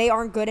they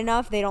aren't good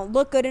enough, they don't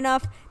look good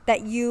enough,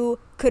 that you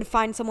could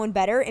find someone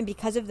better. And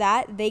because of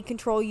that, they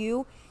control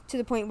you to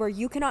the point where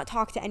you cannot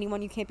talk to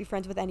anyone, you can't be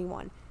friends with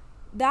anyone.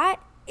 That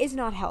is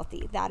not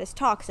healthy. That is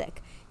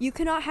toxic. You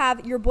cannot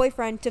have your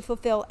boyfriend to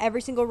fulfill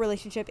every single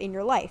relationship in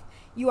your life.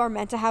 You are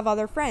meant to have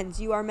other friends.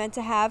 You are meant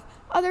to have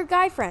other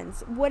guy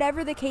friends.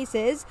 Whatever the case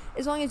is,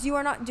 as long as you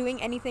are not doing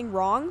anything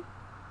wrong,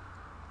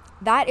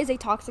 that is a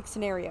toxic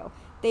scenario.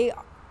 They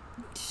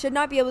should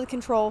not be able to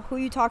control who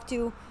you talk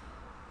to,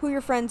 who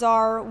your friends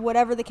are,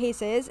 whatever the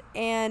case is.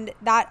 And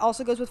that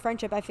also goes with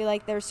friendship. I feel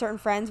like there's certain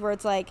friends where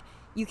it's like,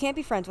 you can't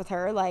be friends with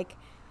her, like,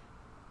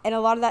 and a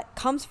lot of that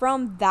comes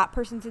from that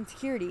person's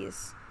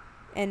insecurities.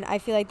 And I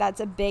feel like that's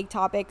a big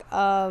topic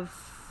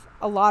of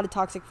a lot of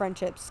toxic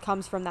friendships,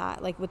 comes from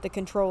that, like with the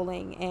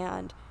controlling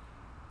and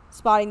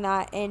spotting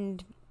that.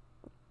 And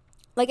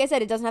like I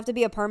said, it doesn't have to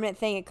be a permanent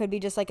thing. It could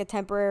be just like a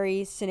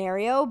temporary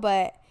scenario,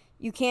 but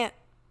you can't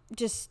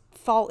just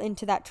fall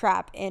into that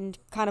trap and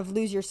kind of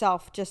lose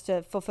yourself just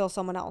to fulfill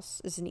someone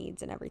else's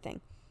needs and everything.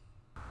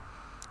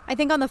 I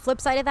think on the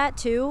flip side of that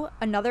too,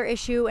 another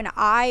issue, and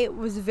I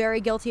was very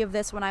guilty of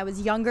this when I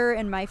was younger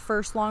in my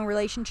first long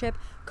relationship,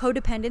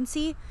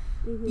 codependency.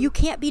 Mm-hmm. You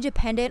can't be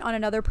dependent on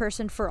another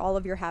person for all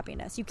of your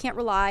happiness. You can't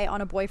rely on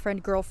a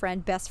boyfriend,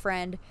 girlfriend, best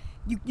friend.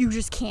 You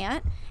just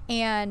can't.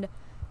 And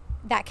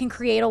that can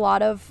create a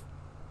lot of,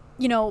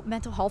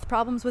 mental health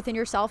problems within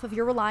yourself. If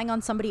you're relying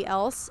on somebody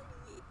else,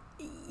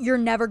 you're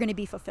never going to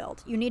be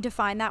fulfilled. You need to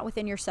find that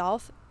within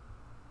yourself.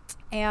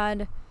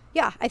 And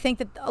yeah, I think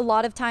that a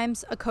lot of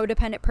times a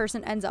codependent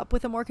person ends up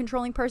with a more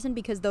controlling person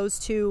because those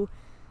two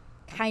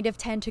kind of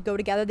tend to go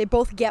together. They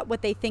both get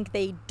what they think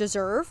they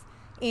deserve,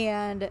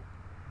 and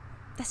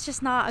that's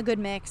just not a good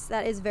mix.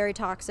 That is very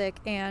toxic,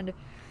 and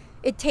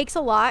it takes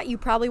a lot. You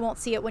probably won't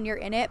see it when you're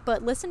in it,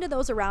 but listen to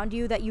those around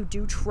you that you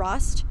do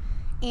trust,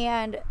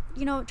 and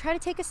try to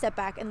take a step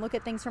back and look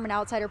at things from an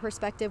outsider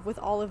perspective with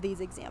all of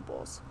these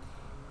examples.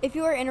 If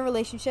you are in a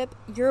relationship,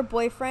 your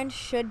boyfriend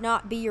should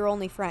not be your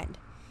only friend.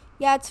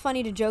 Yeah, it's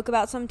funny to joke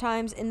about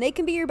sometimes, and they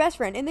can be your best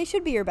friend, and they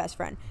should be your best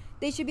friend.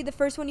 They should be the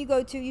first one you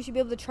go to. You should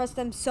be able to trust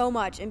them so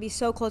much and be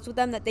so close with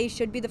them that they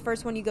should be the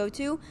first one you go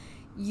to.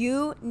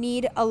 You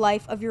need a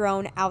life of your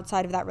own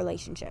outside of that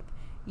relationship.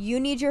 You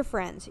need your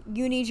friends.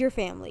 You need your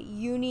family.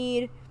 You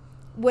need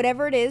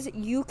whatever it is.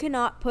 You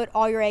cannot put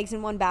all your eggs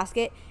in one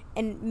basket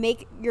and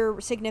make your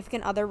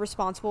significant other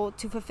responsible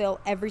to fulfill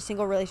every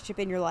single relationship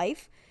in your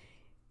life,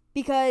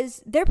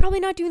 because they're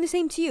probably not doing the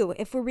same to you.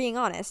 If we're being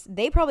honest,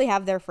 they probably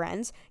have their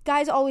friends.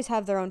 Guys always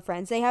have their own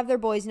friends. They have their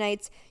boys'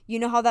 nights. You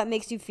know how that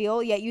makes you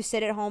feel, yet you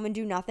sit at home and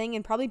do nothing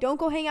and probably don't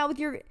go hang out with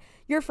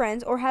your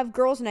friends or have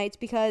girls' nights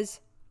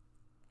because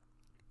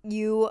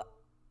you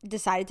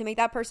decided to make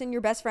that person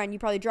your best friend. You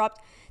probably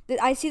dropped.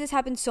 I see this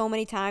happen so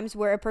many times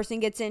where a person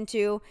gets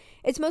into,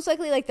 it's most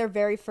likely like their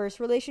very first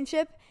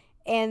relationship,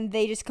 and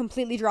they just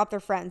completely drop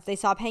their friends. They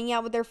stop hanging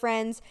out with their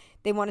friends.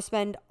 They want to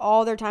spend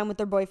all their time with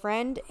their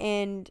boyfriend.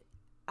 And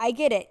I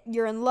get it.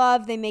 You're in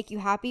love. They make you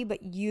happy,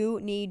 but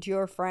you need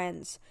your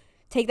friends.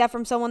 Take that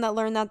from someone that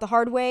learned that the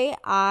hard way.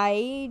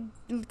 I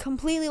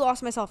completely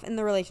lost myself in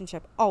the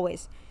relationship.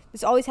 Always.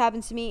 This always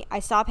happens to me. I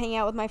stop hanging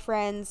out with my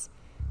friends.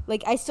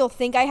 Like, I still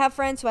think I have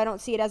friends, so I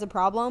don't see it as a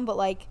problem. But,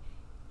 like,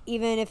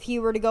 even if he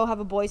were to go have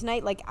a boys'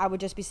 night, like, I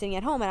would just be sitting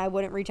at home and I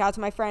wouldn't reach out to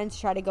my friends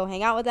to try to go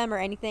hang out with them or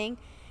anything.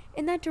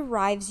 And that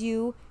drives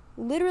you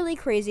literally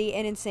crazy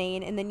and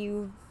insane. And then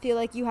you feel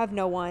like you have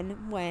no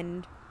one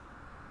when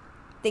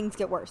things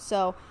get worse.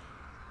 So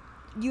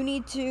you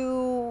need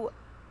to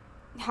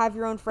have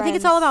your own friends. I think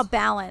it's all about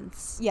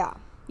balance. Yeah.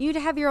 You need to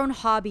have your own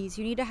hobbies.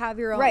 You need to have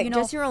your own, right,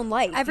 just your own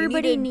life.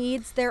 Everybody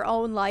needs their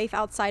own life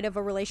outside of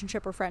a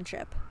relationship or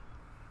friendship.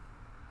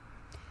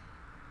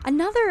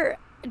 Another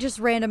just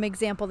random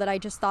example that I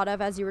just thought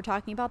of as you were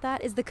talking about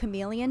that is the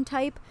chameleon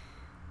type.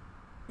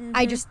 Mm-hmm.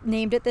 I just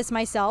named it this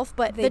myself,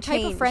 but the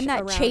type of friend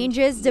that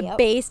changes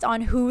based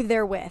on who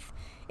they're with.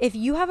 If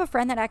you have a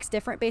friend that acts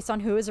different based on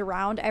who is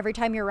around every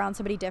time you're around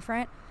somebody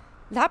different,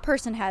 that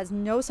person has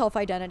no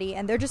self-identity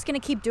and they're just going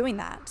to keep doing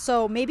that.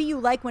 So maybe you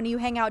like when you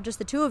hang out just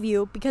the two of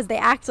you because they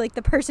act like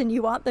the person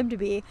you want them to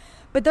be,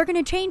 but they're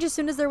going to change as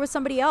soon as they're with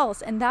somebody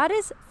else. And that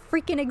is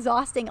freaking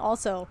exhausting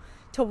also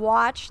to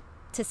watch,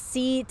 to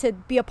see, to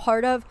be a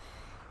part of.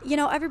 You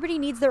know, everybody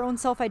needs their own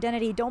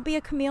self-identity. Don't be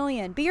a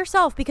chameleon. Be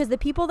yourself, because the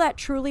people that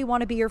truly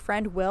want to be your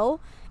friend will,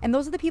 and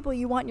those are the people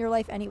you want in your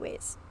life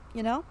anyways,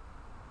 you know?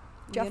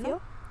 Do you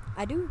feel?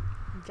 I do.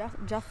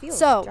 Ja feels.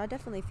 So, Ja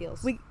definitely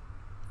feels.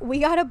 We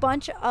got a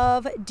bunch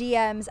of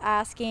DMs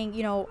asking,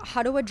 you know,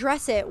 how to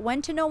address it,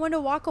 when to know when to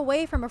walk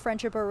away from a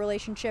friendship or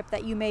relationship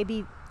that you may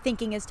be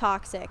thinking is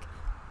toxic.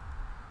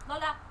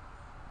 Lola.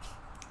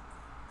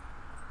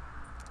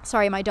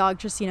 Sorry, my dog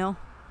just, you know,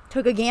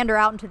 took a gander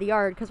out into the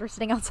yard because we're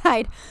sitting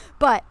outside.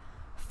 But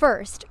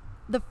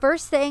the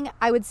first thing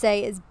I would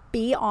say is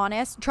be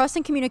honest. Trust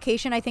and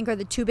communication, I think, are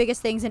the two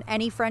biggest things in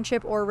any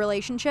friendship or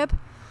relationship.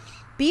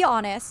 Be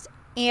honest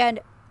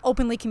and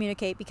openly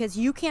communicate, because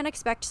you can't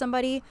expect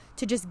somebody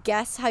to just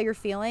guess how you're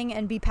feeling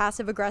and be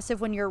passive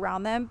aggressive when you're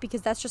around them,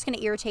 because that's just going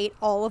to irritate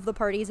all of the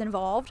parties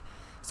involved.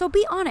 So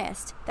be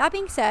honest. That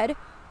being said,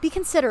 be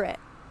considerate.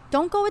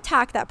 Don't go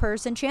attack that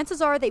person.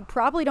 Chances are they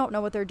probably don't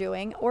know what they're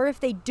doing, or if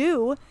they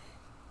do,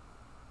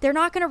 they're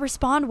not going to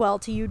respond well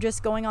to you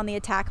just going on the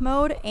attack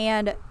mode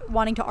and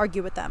wanting to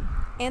argue with them.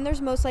 And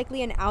there's most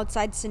likely an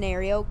outside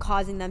scenario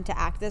causing them to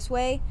act this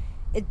way.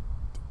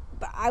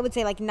 I would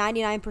say like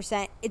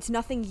 99%, it's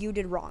nothing you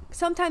did wrong.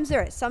 Sometimes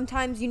there is.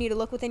 Sometimes you need to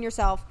look within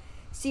yourself,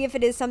 see if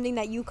it is something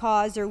that you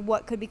caused or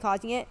what could be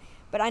causing it.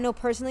 But I know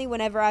personally,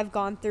 whenever I've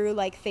gone through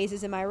like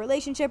phases in my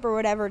relationship or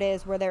whatever it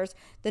is, where there's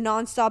the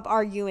nonstop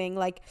arguing,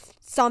 like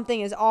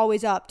something is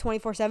always up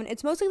 24/7,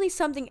 it's most likely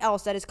something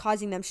else that is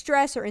causing them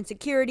stress or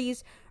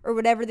insecurities or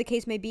whatever the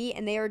case may be.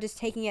 And they are just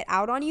taking it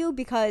out on you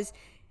because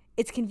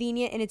it's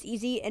convenient and it's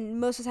easy. And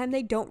most of the time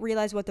they don't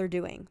realize what they're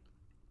doing.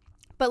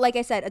 But like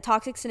I said, a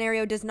toxic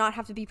scenario does not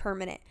have to be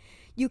permanent.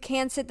 You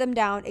can sit them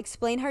down,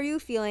 explain how you're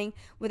feeling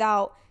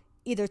without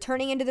either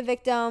turning into the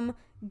victim,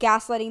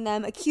 gaslighting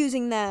them,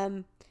 accusing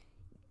them,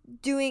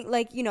 doing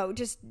like, you know,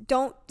 just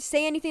don't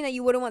say anything that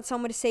you wouldn't want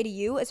someone to say to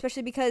you,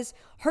 especially because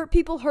hurt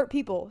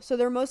people. So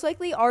they're most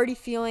likely already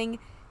feeling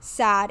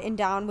sad and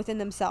down within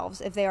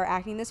themselves if they are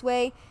acting this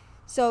way.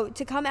 So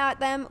to come at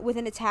them with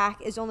an attack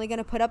is only going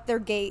to put up their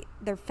gate,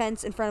 their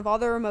fence in front of all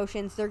their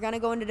emotions. They're going to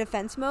go into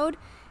defense mode.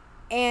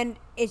 And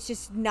it's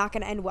just not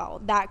going to end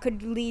well. That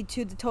could lead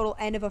to the total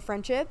end of a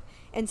friendship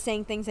and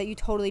saying things that you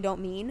totally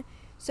don't mean.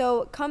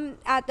 So come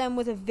at them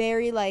with a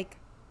very, like,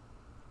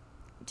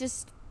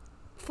 just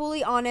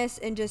fully honest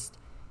and just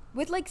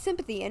with, like,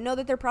 sympathy, and know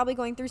that they're probably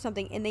going through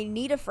something and they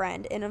need a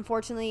friend. And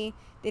unfortunately,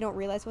 they don't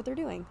realize what they're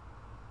doing.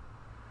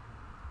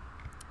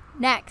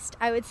 Next,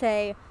 I would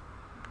say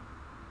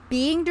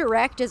being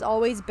direct is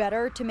always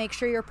better to make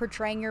sure you're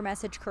portraying your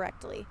message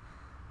correctly.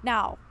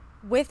 Now,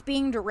 with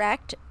being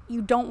direct,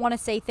 you don't want to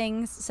say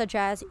things such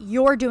as,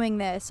 you're doing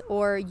this,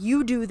 or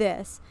you do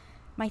this.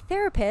 My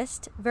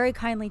therapist very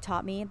kindly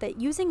taught me that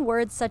using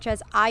words such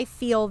as, I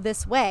feel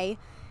this way,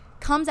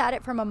 comes at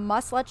it from a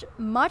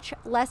much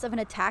less of an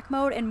attack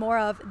mode and more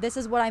of, this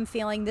is what I'm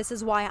feeling, this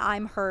is why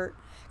I'm hurt.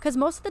 Because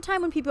most of the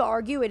time when people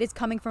argue, it is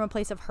coming from a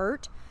place of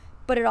hurt,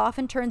 but it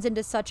often turns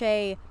into such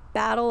a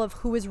battle of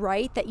who is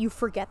right that you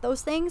forget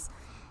those things.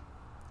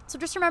 So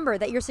just remember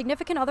that your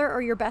significant other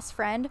or your best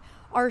friend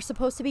are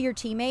supposed to be your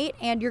teammate,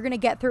 and you're going to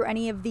get through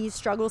any of these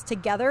struggles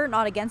together,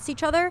 not against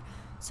each other.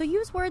 So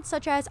use words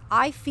such as,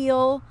 I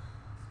feel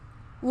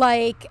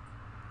like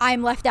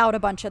I'm left out a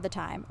bunch of the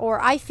time,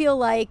 or I feel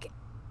like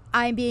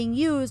I'm being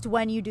used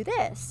when you do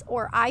this,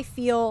 or I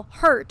feel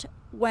hurt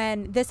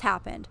when this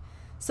happened.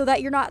 So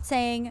that you're not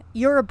saying,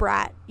 you're a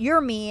brat,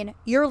 you're mean,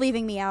 you're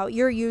leaving me out,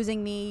 you're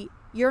using me,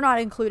 you're not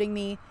including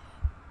me.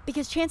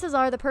 Because chances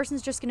are the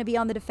person's just going to be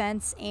on the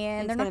defense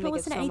and they're not going to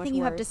listen to anything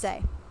you have to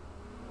say.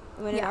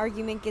 When an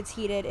argument gets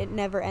heated, it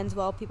never ends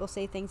well. People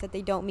say things that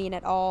they don't mean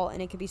at all,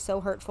 and it can be so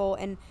hurtful.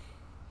 And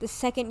the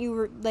second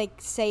you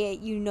say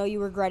it, you know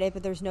you regret it,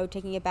 but there's no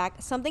taking it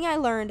back. Something I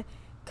learned,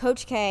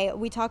 Coach K,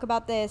 we talk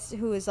about this,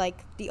 who is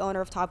like the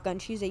owner of Top Gun.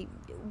 She's a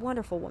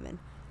wonderful woman,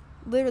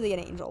 literally an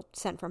angel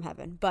sent from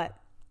heaven. But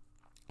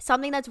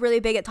something that's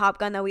really big at Top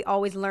Gun that we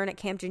always learn at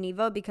Camp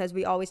Geneva, because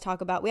we always talk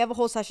about, we have a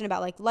whole session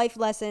about like life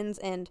lessons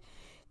and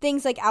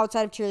things like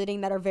outside of cheerleading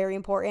that are very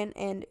important.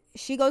 And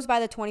she goes by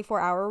the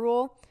 24-hour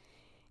rule.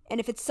 And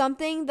if it's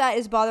something that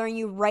is bothering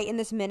you right in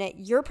this minute,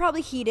 you're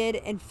probably heated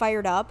and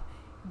fired up.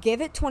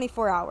 Give it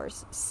 24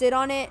 hours. Sit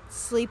on it,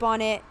 sleep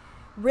on it,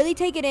 really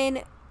take it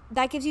in.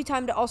 That gives you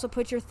time to also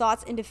put your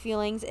thoughts into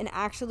feelings and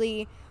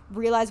actually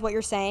realize what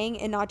you're saying,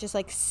 and not just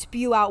like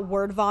spew out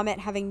word vomit,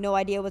 having no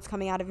idea what's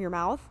coming out of your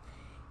mouth.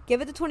 Give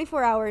it the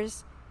 24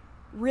 hours.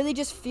 Really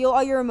just feel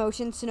all your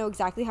emotions to know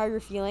exactly how you're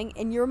feeling,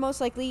 and you're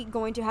most likely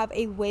going to have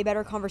a way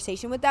better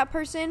conversation with that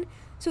person.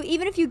 So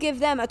even if you give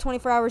them a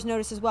 24 hours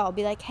notice as well,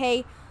 be like,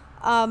 hey,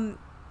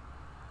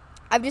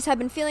 I've just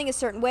been feeling a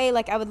certain way,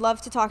 like I would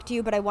love to talk to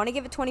you, but I want to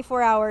give it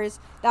 24 hours.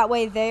 That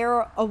way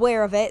they're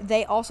aware of it.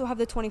 They also have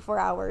the 24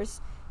 hours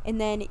and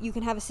then you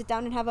can have a sit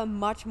down and have a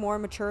much more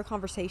mature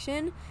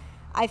conversation.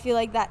 I feel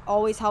like that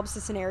always helps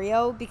the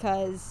scenario,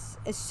 because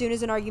as soon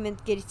as an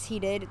argument gets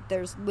heated,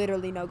 there's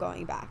literally no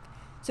going back.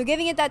 So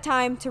giving it that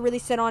time to really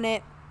sit on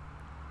it,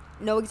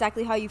 know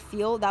exactly how you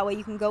feel, that way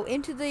you can go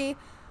into the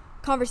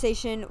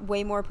conversation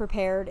way more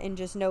prepared and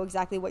just know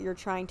exactly what you're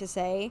trying to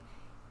say.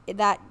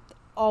 That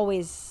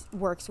always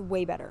works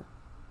way better.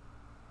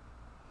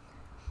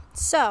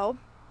 So,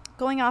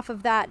 going off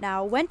of that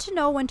now, when to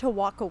know when to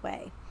walk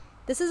away.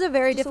 This is a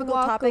very difficult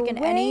topic in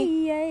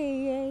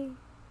any...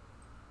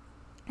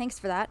 Thanks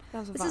for that.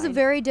 This is a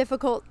very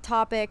difficult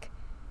topic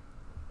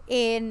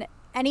in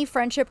any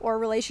friendship or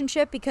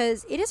relationship,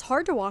 because it is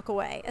hard to walk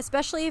away,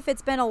 especially if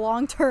it's been a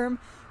long-term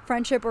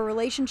friendship or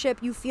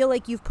relationship. You feel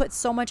like you've put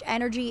so much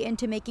energy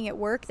into making it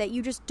work that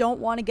you just don't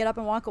want to get up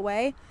and walk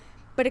away.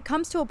 But it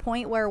comes to a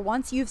point where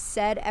once you've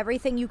said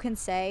everything you can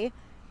say,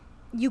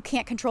 you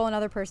can't control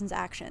another person's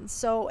actions.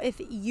 So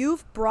if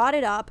you've brought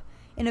it up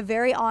in a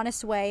very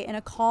honest way, in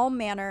a calm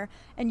manner,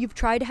 and you've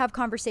tried to have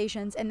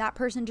conversations, and that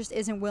person just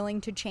isn't willing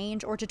to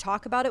change or to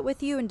talk about it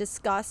with you and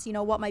discuss,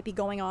 what might be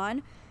going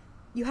on,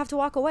 you have to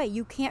walk away.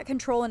 You can't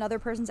control another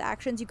person's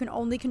actions. You can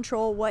only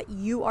control what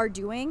you are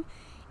doing.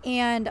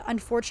 And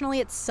unfortunately,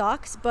 it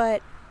sucks,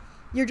 but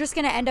you're just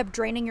going to end up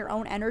draining your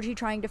own energy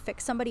trying to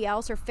fix somebody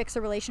else or fix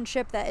a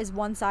relationship that is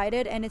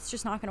one-sided, and it's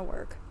just not going to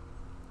work.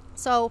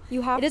 So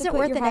it isn't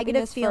worth the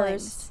negative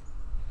feelings.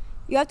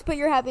 You have to put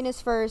your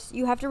happiness first.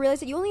 You have to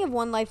realize that you only have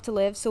one life to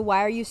live, so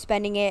why are you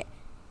spending it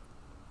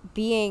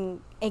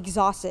being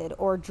exhausted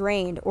or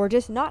drained or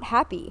just not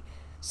happy?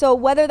 So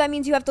whether that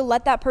means you have to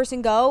let that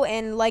person go,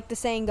 and like the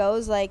saying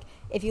goes, like,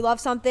 if you love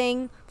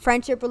something,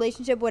 friendship,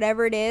 relationship,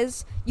 whatever it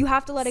is, you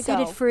have to let it go.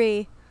 Set it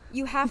free.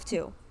 You have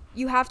to.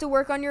 You have to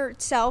work on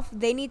yourself.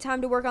 They need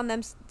time to work on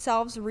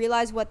themselves,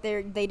 realize what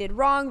they did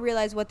wrong,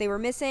 realize what they were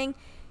missing.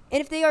 And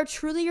if they are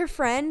truly your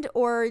friend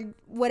or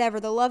whatever,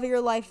 the love of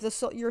your life,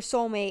 your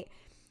soulmate,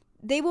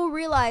 they will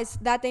realize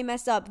that they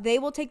messed up. They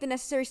will take the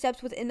necessary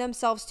steps within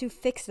themselves to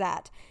fix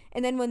that.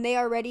 And then when they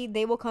are ready,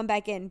 they will come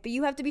back in. But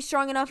you have to be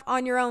strong enough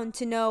on your own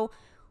to know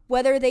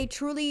whether they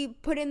truly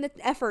put in the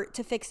effort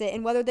to fix it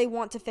and whether they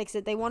want to fix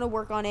it. They want to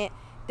work on it.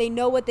 They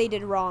know what they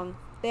did wrong.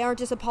 They aren't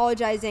just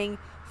apologizing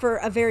for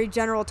a very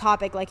general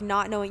topic, like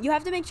not knowing. You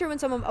have to make sure when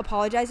someone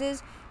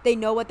apologizes, they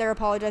know what they're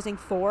apologizing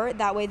for.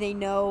 That way they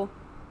know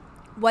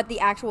what the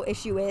actual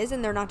issue is,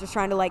 and they're not just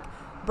trying to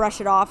brush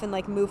it off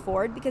and move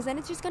forward, because then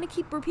it's just going to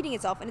keep repeating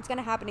itself and it's going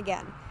to happen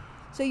again.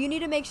 So you need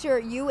to make sure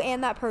you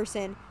and that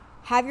person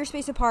have your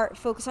space apart,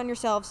 focus on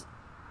yourselves,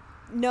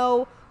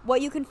 know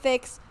what you can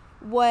fix,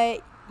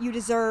 what you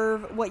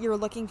deserve, what you're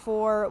looking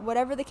for,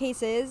 whatever the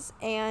case is.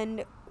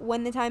 And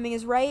when the timing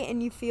is right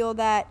and you feel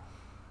that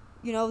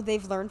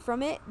they've learned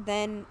from it,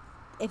 then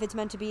if it's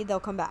meant to be, they'll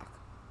come back.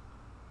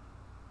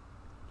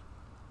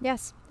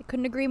 Yes, I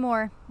couldn't agree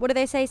more. What do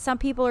they say? Some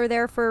people are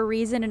there for a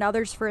reason and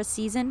others for a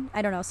season.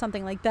 I don't know,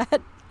 something like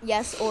that.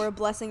 Yes, or a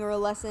blessing or a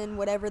lesson,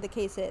 whatever the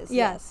case is.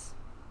 Yes.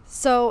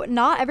 So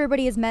not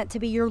everybody is meant to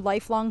be your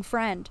lifelong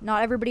friend.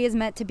 Not everybody is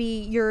meant to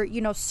be your,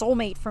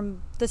 soulmate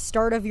from the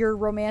start of your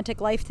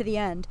romantic life to the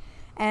end.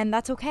 And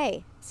that's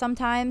okay.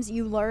 Sometimes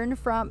you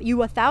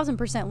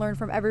 1,000% learn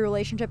from every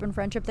relationship and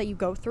friendship that you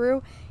go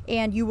through,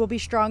 and you will be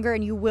stronger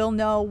and you will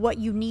know what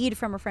you need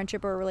from a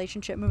friendship or a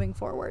relationship moving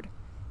forward.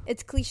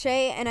 It's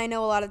cliche, and I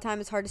know a lot of the time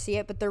it's hard to see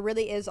it, but there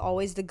really is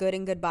always the good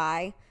and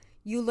goodbye.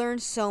 You learn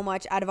so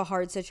much out of a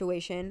hard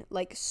situation,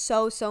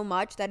 so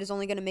much that is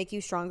only going to make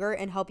you stronger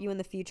and help you in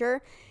the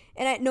future.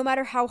 And no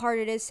matter how hard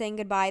it is saying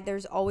goodbye,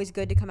 there's always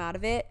good to come out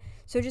of it.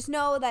 So just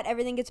know that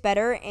everything gets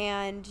better,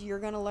 and you're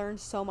going to learn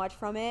so much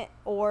from it,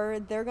 or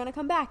they're going to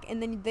come back, and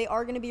then they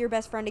are going to be your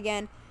best friend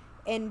again,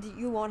 and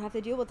you won't have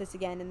to deal with this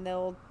again, and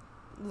they'll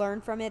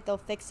learn from it, they'll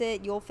fix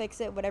it, you'll fix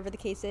it, whatever the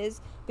case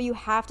is. But you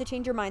have to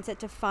change your mindset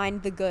to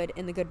find the good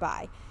in the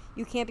goodbye.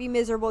 You can't be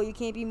miserable, you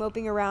can't be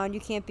moping around, you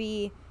can't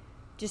be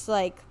just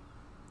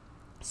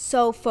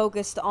so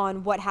focused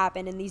on what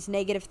happened and these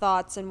negative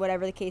thoughts and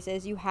whatever the case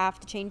is. You have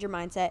to change your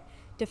mindset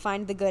to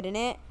find the good in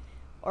it,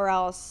 or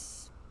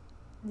else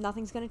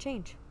nothing's going to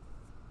change.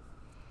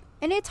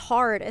 And it's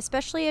hard,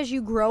 especially as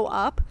you grow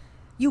up.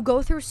 You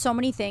go through so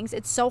many things.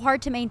 It's so hard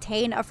to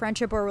maintain a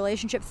friendship or a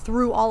relationship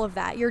through all of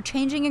that. You're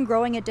changing and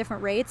growing at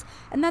different rates,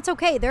 and that's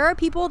okay. There are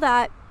people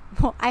that,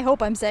 I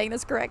hope I'm saying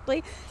this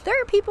correctly,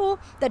 there are people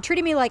that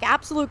treated me like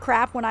absolute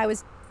crap when I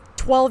was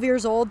 12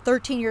 years old,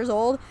 13 years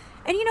old.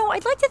 And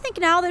I'd like to think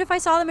now that if I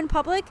saw them in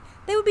public,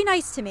 they would be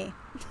nice to me.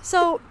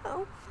 So,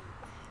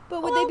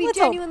 but would they be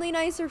genuinely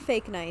nice or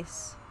fake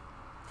nice?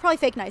 Probably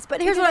fake nice.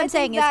 But here's what I'm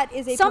saying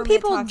is some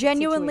people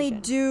genuinely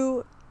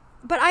do.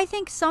 But I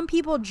think some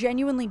people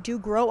genuinely do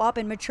grow up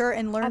and mature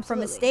and learn from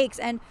mistakes.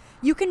 And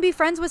you can be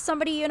friends with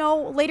somebody,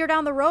 later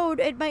down the road.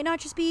 It might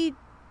not just be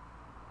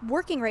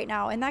working right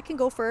now. And that can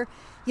go for,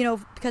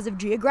 because of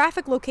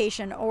geographic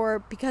location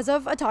or because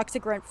of a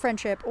toxic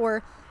friendship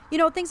or,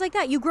 things like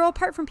that. You grow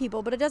apart from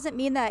people, but it doesn't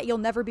mean that you'll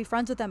never be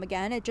friends with them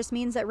again. It just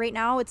means that right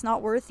now it's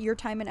not worth your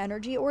time and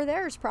energy, or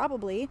theirs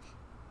probably.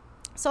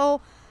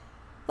 So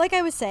like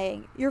I was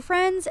saying, your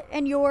friends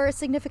and your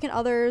significant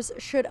others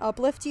should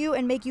uplift you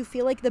and make you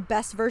feel like the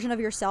best version of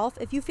yourself.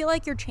 If you feel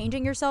like you're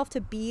changing yourself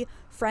to be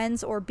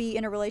friends or be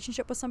in a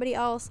relationship with somebody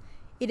else,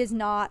 it is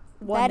not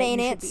one that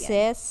ain't you it, should be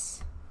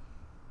sis.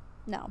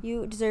 in. No.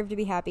 You deserve to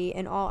be happy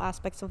in all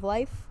aspects of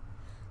life.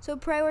 So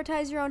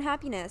prioritize your own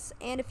happiness.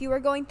 And if you are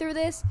going through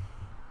this,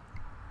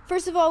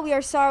 first of all, we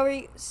are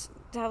sorry.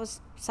 That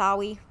was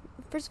sorry.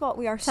 First of all,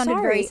 we are Sounded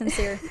sorry. very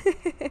sincere.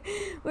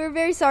 We're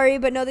very sorry,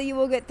 but know that you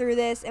will get through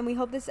this. And we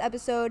hope this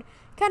episode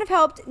kind of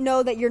helped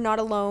know that you're not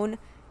alone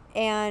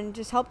and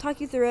just help talk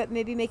you through it.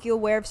 Maybe make you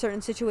aware of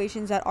certain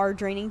situations that are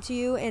draining to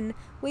you and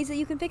ways that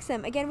you can fix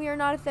them. Again, we are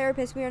not a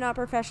therapist. We are not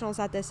professionals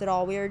at this at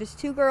all. We are just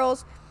two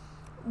girls,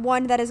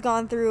 one that has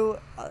gone through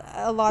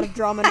a lot of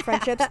drama in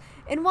friendships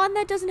and one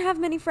that doesn't have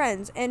many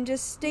friends and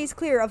just stays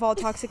clear of all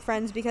toxic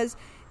friends because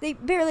they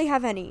barely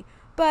have any.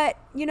 But,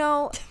 you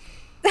know,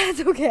 that's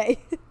okay.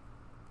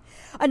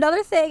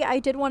 Another thing I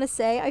did want to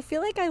say, I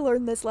feel like I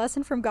learned this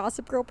lesson from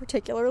Gossip Girl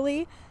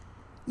particularly.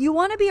 You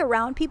want to be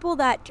around people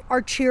that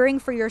are cheering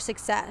for your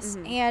success.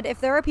 Mm-hmm. And if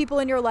there are people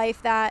in your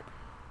life that,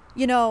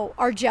 you know,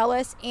 are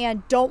jealous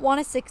and don't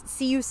want to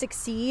see you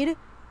succeed,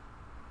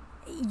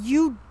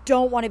 you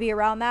don't want to be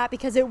around that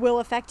because it will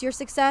affect your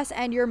success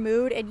and your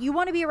mood. And you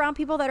want to be around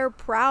people that are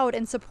proud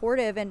and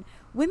supportive and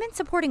women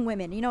supporting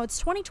women. You know, it's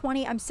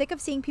 2020. I'm sick of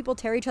seeing people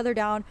tear each other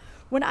down.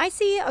 When I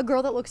see a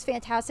girl that looks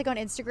fantastic on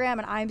Instagram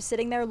and I'm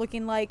sitting there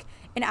looking like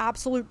an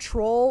absolute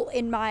troll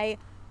in my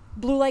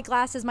blue light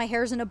glasses, my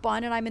hair's in a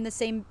bun, and I'm in the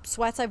same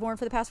sweats I've worn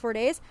for the past 4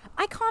 days,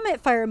 I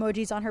comment fire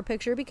emojis on her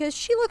picture because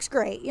she looks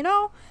great, you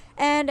know?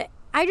 And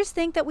I just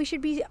think that we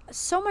should be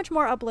so much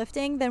more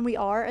uplifting than we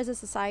are as a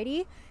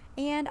society.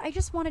 And I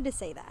just wanted to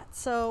say that.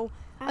 So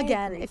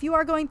again, if you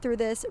are going through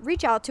this,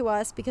 reach out to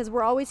us because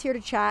we're always here to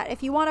chat.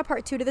 If you want a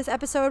part 2 to this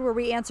episode where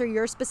we answer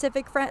your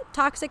specific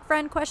toxic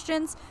friend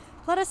questions,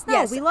 let us know.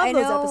 Yes, we love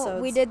those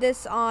episodes. We did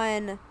this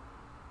on,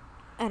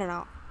 I don't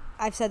know,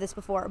 I've said this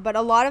before, but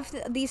a lot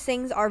of these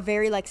things are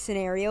very like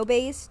scenario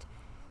based.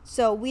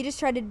 So we just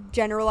try to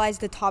generalize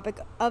the topic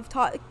of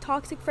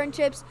toxic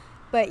friendships.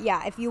 But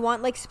yeah, if you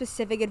want like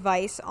specific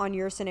advice on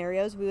your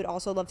scenarios, we would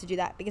also love to do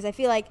that because I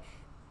feel like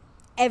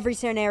every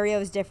scenario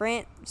is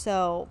different.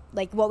 So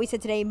like what we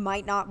said today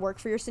might not work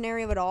for your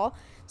scenario at all.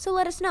 So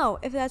let us know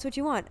if that's what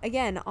you want.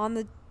 Again, on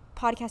the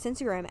podcast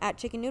Instagram at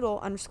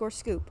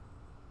chickennoodle_scoop.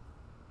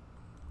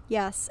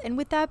 Yes, and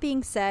with that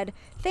being said,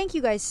 thank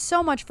you guys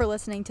so much for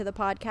listening to the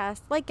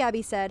podcast. Like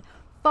Gabby said,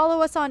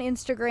 follow us on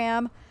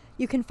Instagram.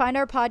 You can find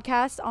our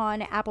podcast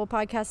on Apple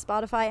Podcasts,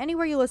 Spotify,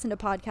 anywhere you listen to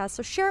podcasts,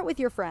 so share it with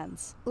your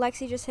friends.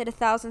 Lexi just hit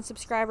 1,000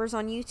 subscribers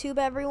on YouTube,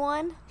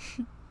 everyone.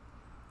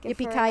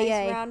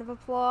 Yippee-ki-yay. Nice round of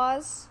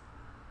applause.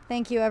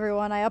 Thank you,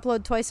 everyone. I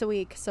upload twice a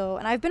week,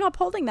 and I've been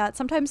upholding that,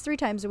 sometimes 3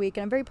 times a week,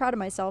 and I'm very proud of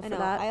myself for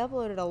that. I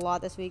uploaded a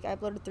lot this week. I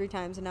uploaded 3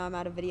 times, and now I'm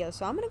out of videos,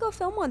 so I'm going to go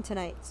film one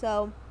tonight.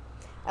 So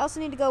I also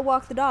need to go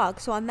walk the dog.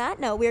 So on that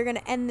note, we're going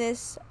to end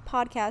this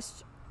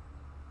podcast.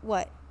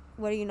 What?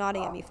 What are you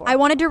nodding at me for? I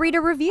wanted to read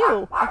a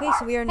review. Okay,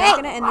 so we are not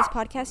going to end this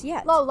podcast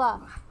yet. Lola.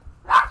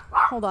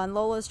 Hold on.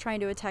 Lola's trying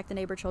to attack the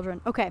neighbor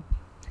children. Okay.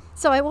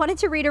 So I wanted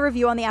to read a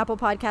review on the Apple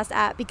Podcast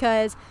app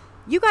because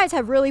you guys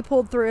have really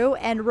pulled through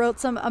and wrote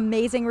some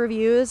amazing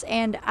reviews,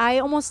 and I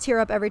almost tear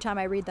up every time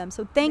I read them.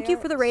 So thank you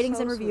for the ratings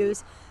and reviews.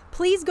 Sweet.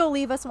 Please go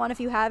leave us one if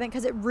you haven't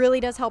because it really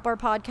does help our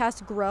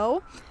podcast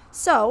grow.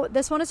 So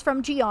this one is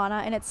from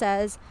Gianna, and it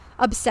says,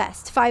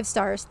 obsessed, 5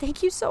 stars.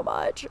 Thank you so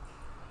much.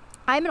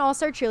 I'm an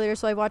all-star cheerleader,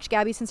 so I've watched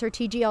Gabby since her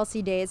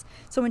TGLC days.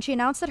 So when she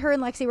announced that her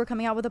and Lexi were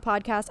coming out with a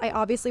podcast, I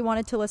obviously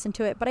wanted to listen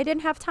to it, but I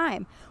didn't have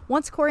time.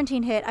 Once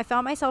quarantine hit, I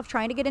found myself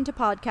trying to get into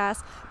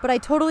podcasts, but I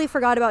totally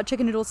forgot about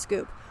Chicken Noodle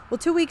Scoop. Well,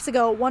 2 weeks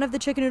ago, one of the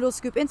Chicken Noodle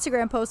Scoop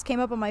Instagram posts came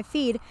up on my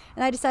feed,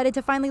 and I decided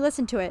to finally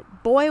listen to it.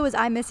 Boy, was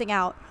I missing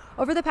out.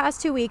 Over the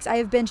past 2 weeks, I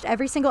have binged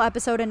every single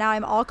episode, and now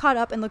I'm all caught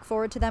up and look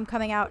forward to them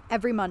coming out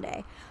every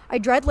Monday. I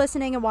dread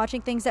listening and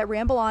watching things that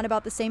ramble on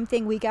about the same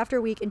thing week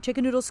after week, and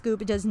Chicken Noodle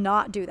Scoop does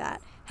not do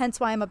that. Hence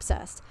why I'm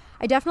obsessed.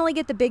 I definitely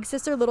get the big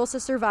sister, little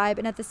sister vibe,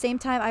 and at the same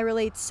time, I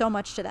relate so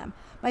much to them.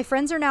 My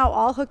friends are now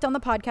all hooked on the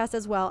podcast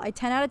as well. I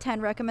 10 out of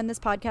 10 recommend this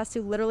podcast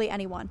to literally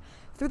anyone.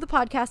 Through the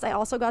podcast, I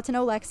also got to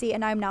know Lexi,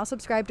 and I'm now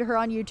subscribed to her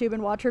on YouTube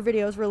and watch her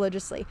videos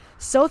religiously.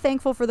 So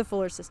thankful for the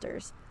Fuller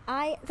sisters.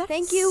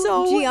 Thank you,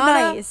 so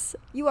Gianna. Nice.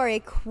 You are a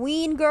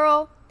queen,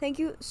 girl. Thank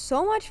you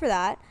so much for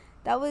that.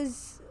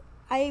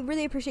 I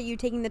really appreciate you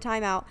taking the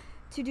time out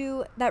to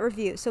do that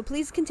review. So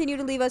please continue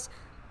to leave us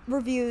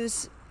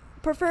reviews,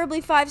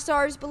 preferably 5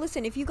 stars. But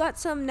listen, if you got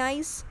some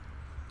nice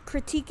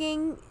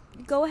critiquing,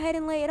 go ahead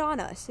and lay it on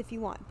us if you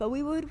want. But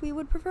we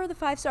would prefer the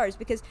 5 stars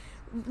because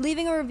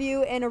leaving a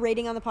review and a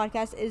rating on the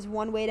podcast is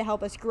one way to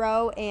help us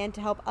grow and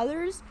to help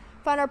others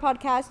find our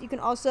podcast. You can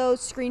also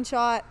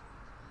screenshot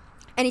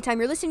anytime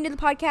you're listening to the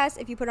podcast.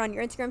 If you put it on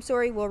your Instagram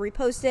story, we'll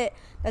repost it.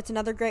 That's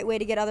another great way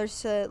to get others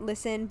to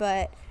listen.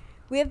 But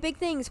we have big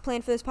things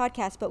planned for this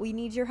podcast, but we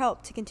need your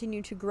help to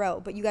continue to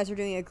grow. But you guys are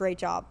doing a great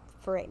job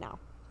for right now.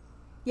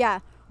 Yeah.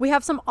 We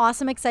have some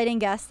awesome, exciting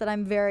guests that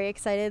I'm very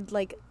excited,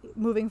 like,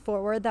 moving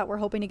forward, that we're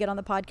hoping to get on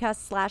the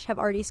podcast / have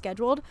already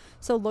scheduled.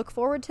 So look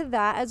forward to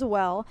that as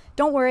well.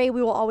 Don't worry,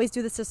 we will always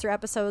do the sister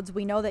episodes.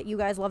 We know that you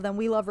guys love them.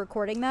 We love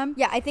recording them.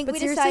 Yeah, I think but we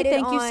seriously, decided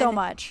thank you so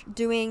much.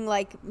 Doing,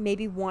 like,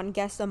 maybe one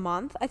guest a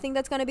month. I think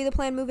that's going to be the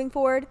plan moving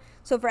forward.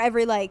 So for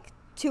every, like,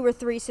 2 or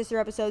 3 sister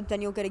episodes,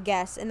 then you'll get a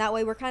guest. And that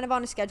way we're kind of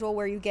on a schedule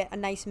where you get a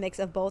nice mix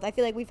of both. I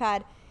feel like we've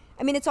had...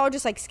 I mean, it's all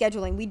just, like,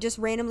 scheduling. We just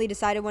randomly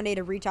decided one day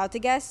to reach out to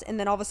guests, and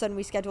then all of a sudden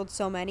we scheduled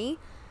so many.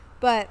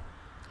 But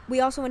we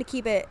also want to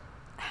keep it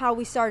how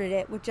we started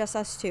it, with just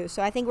us two.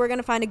 So I think we're going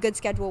to find a good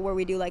schedule where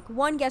we do, like,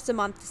 one guest a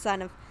month to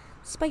kind of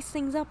spice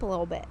things up a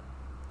little bit.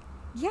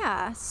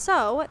 Yeah,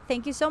 so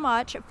thank you so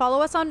much.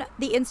 Follow us on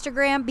the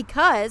Instagram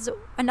because,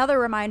 another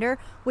reminder,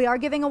 we are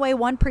giving away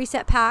 1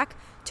 preset pack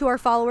to our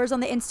followers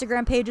on the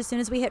Instagram page as soon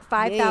as we hit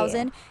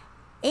 5,000. Yeah.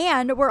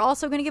 And we're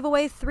also going to give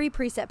away 3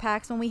 preset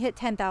packs when we hit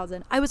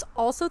 10,000. I was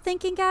also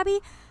thinking, Gabby,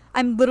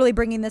 I'm literally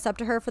bringing this up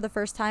to her for the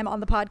first time on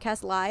the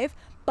podcast live,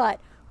 but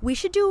we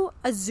should do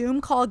a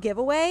Zoom call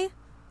giveaway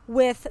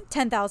with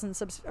 10,000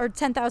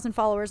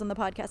 followers on the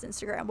podcast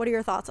Instagram. What are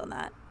your thoughts on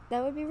that?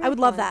 That would be really I would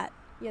fun. love that.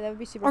 Yeah, that would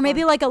be super Or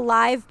maybe fun. like a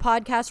live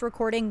podcast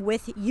recording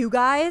with you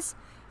guys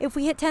if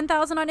we hit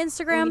 10,000 on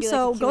Instagram.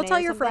 So go tell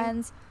your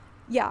friends.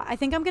 Yeah, I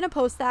think I'm going to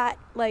post that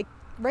like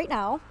right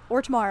now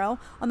or tomorrow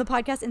on the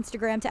podcast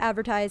Instagram to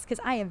advertise because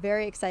I am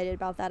very excited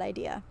about that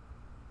idea.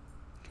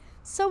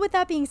 So with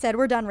that being said,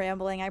 we're done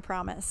rambling, I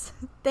promise.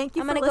 Thank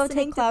you for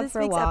listening to this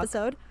week's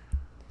episode.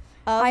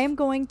 I am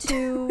going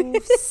to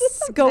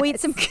go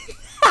eat some...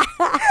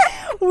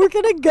 We're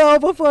going to go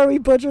before we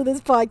butcher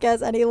this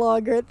podcast any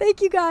longer.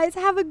 Thank you guys.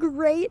 Have a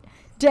great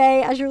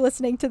day as you're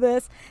listening to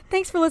this.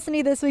 Thanks for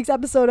listening to this week's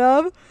episode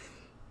of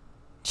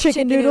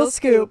Chicken Noodle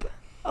Scoop.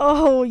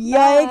 Oh,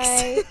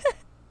 yikes.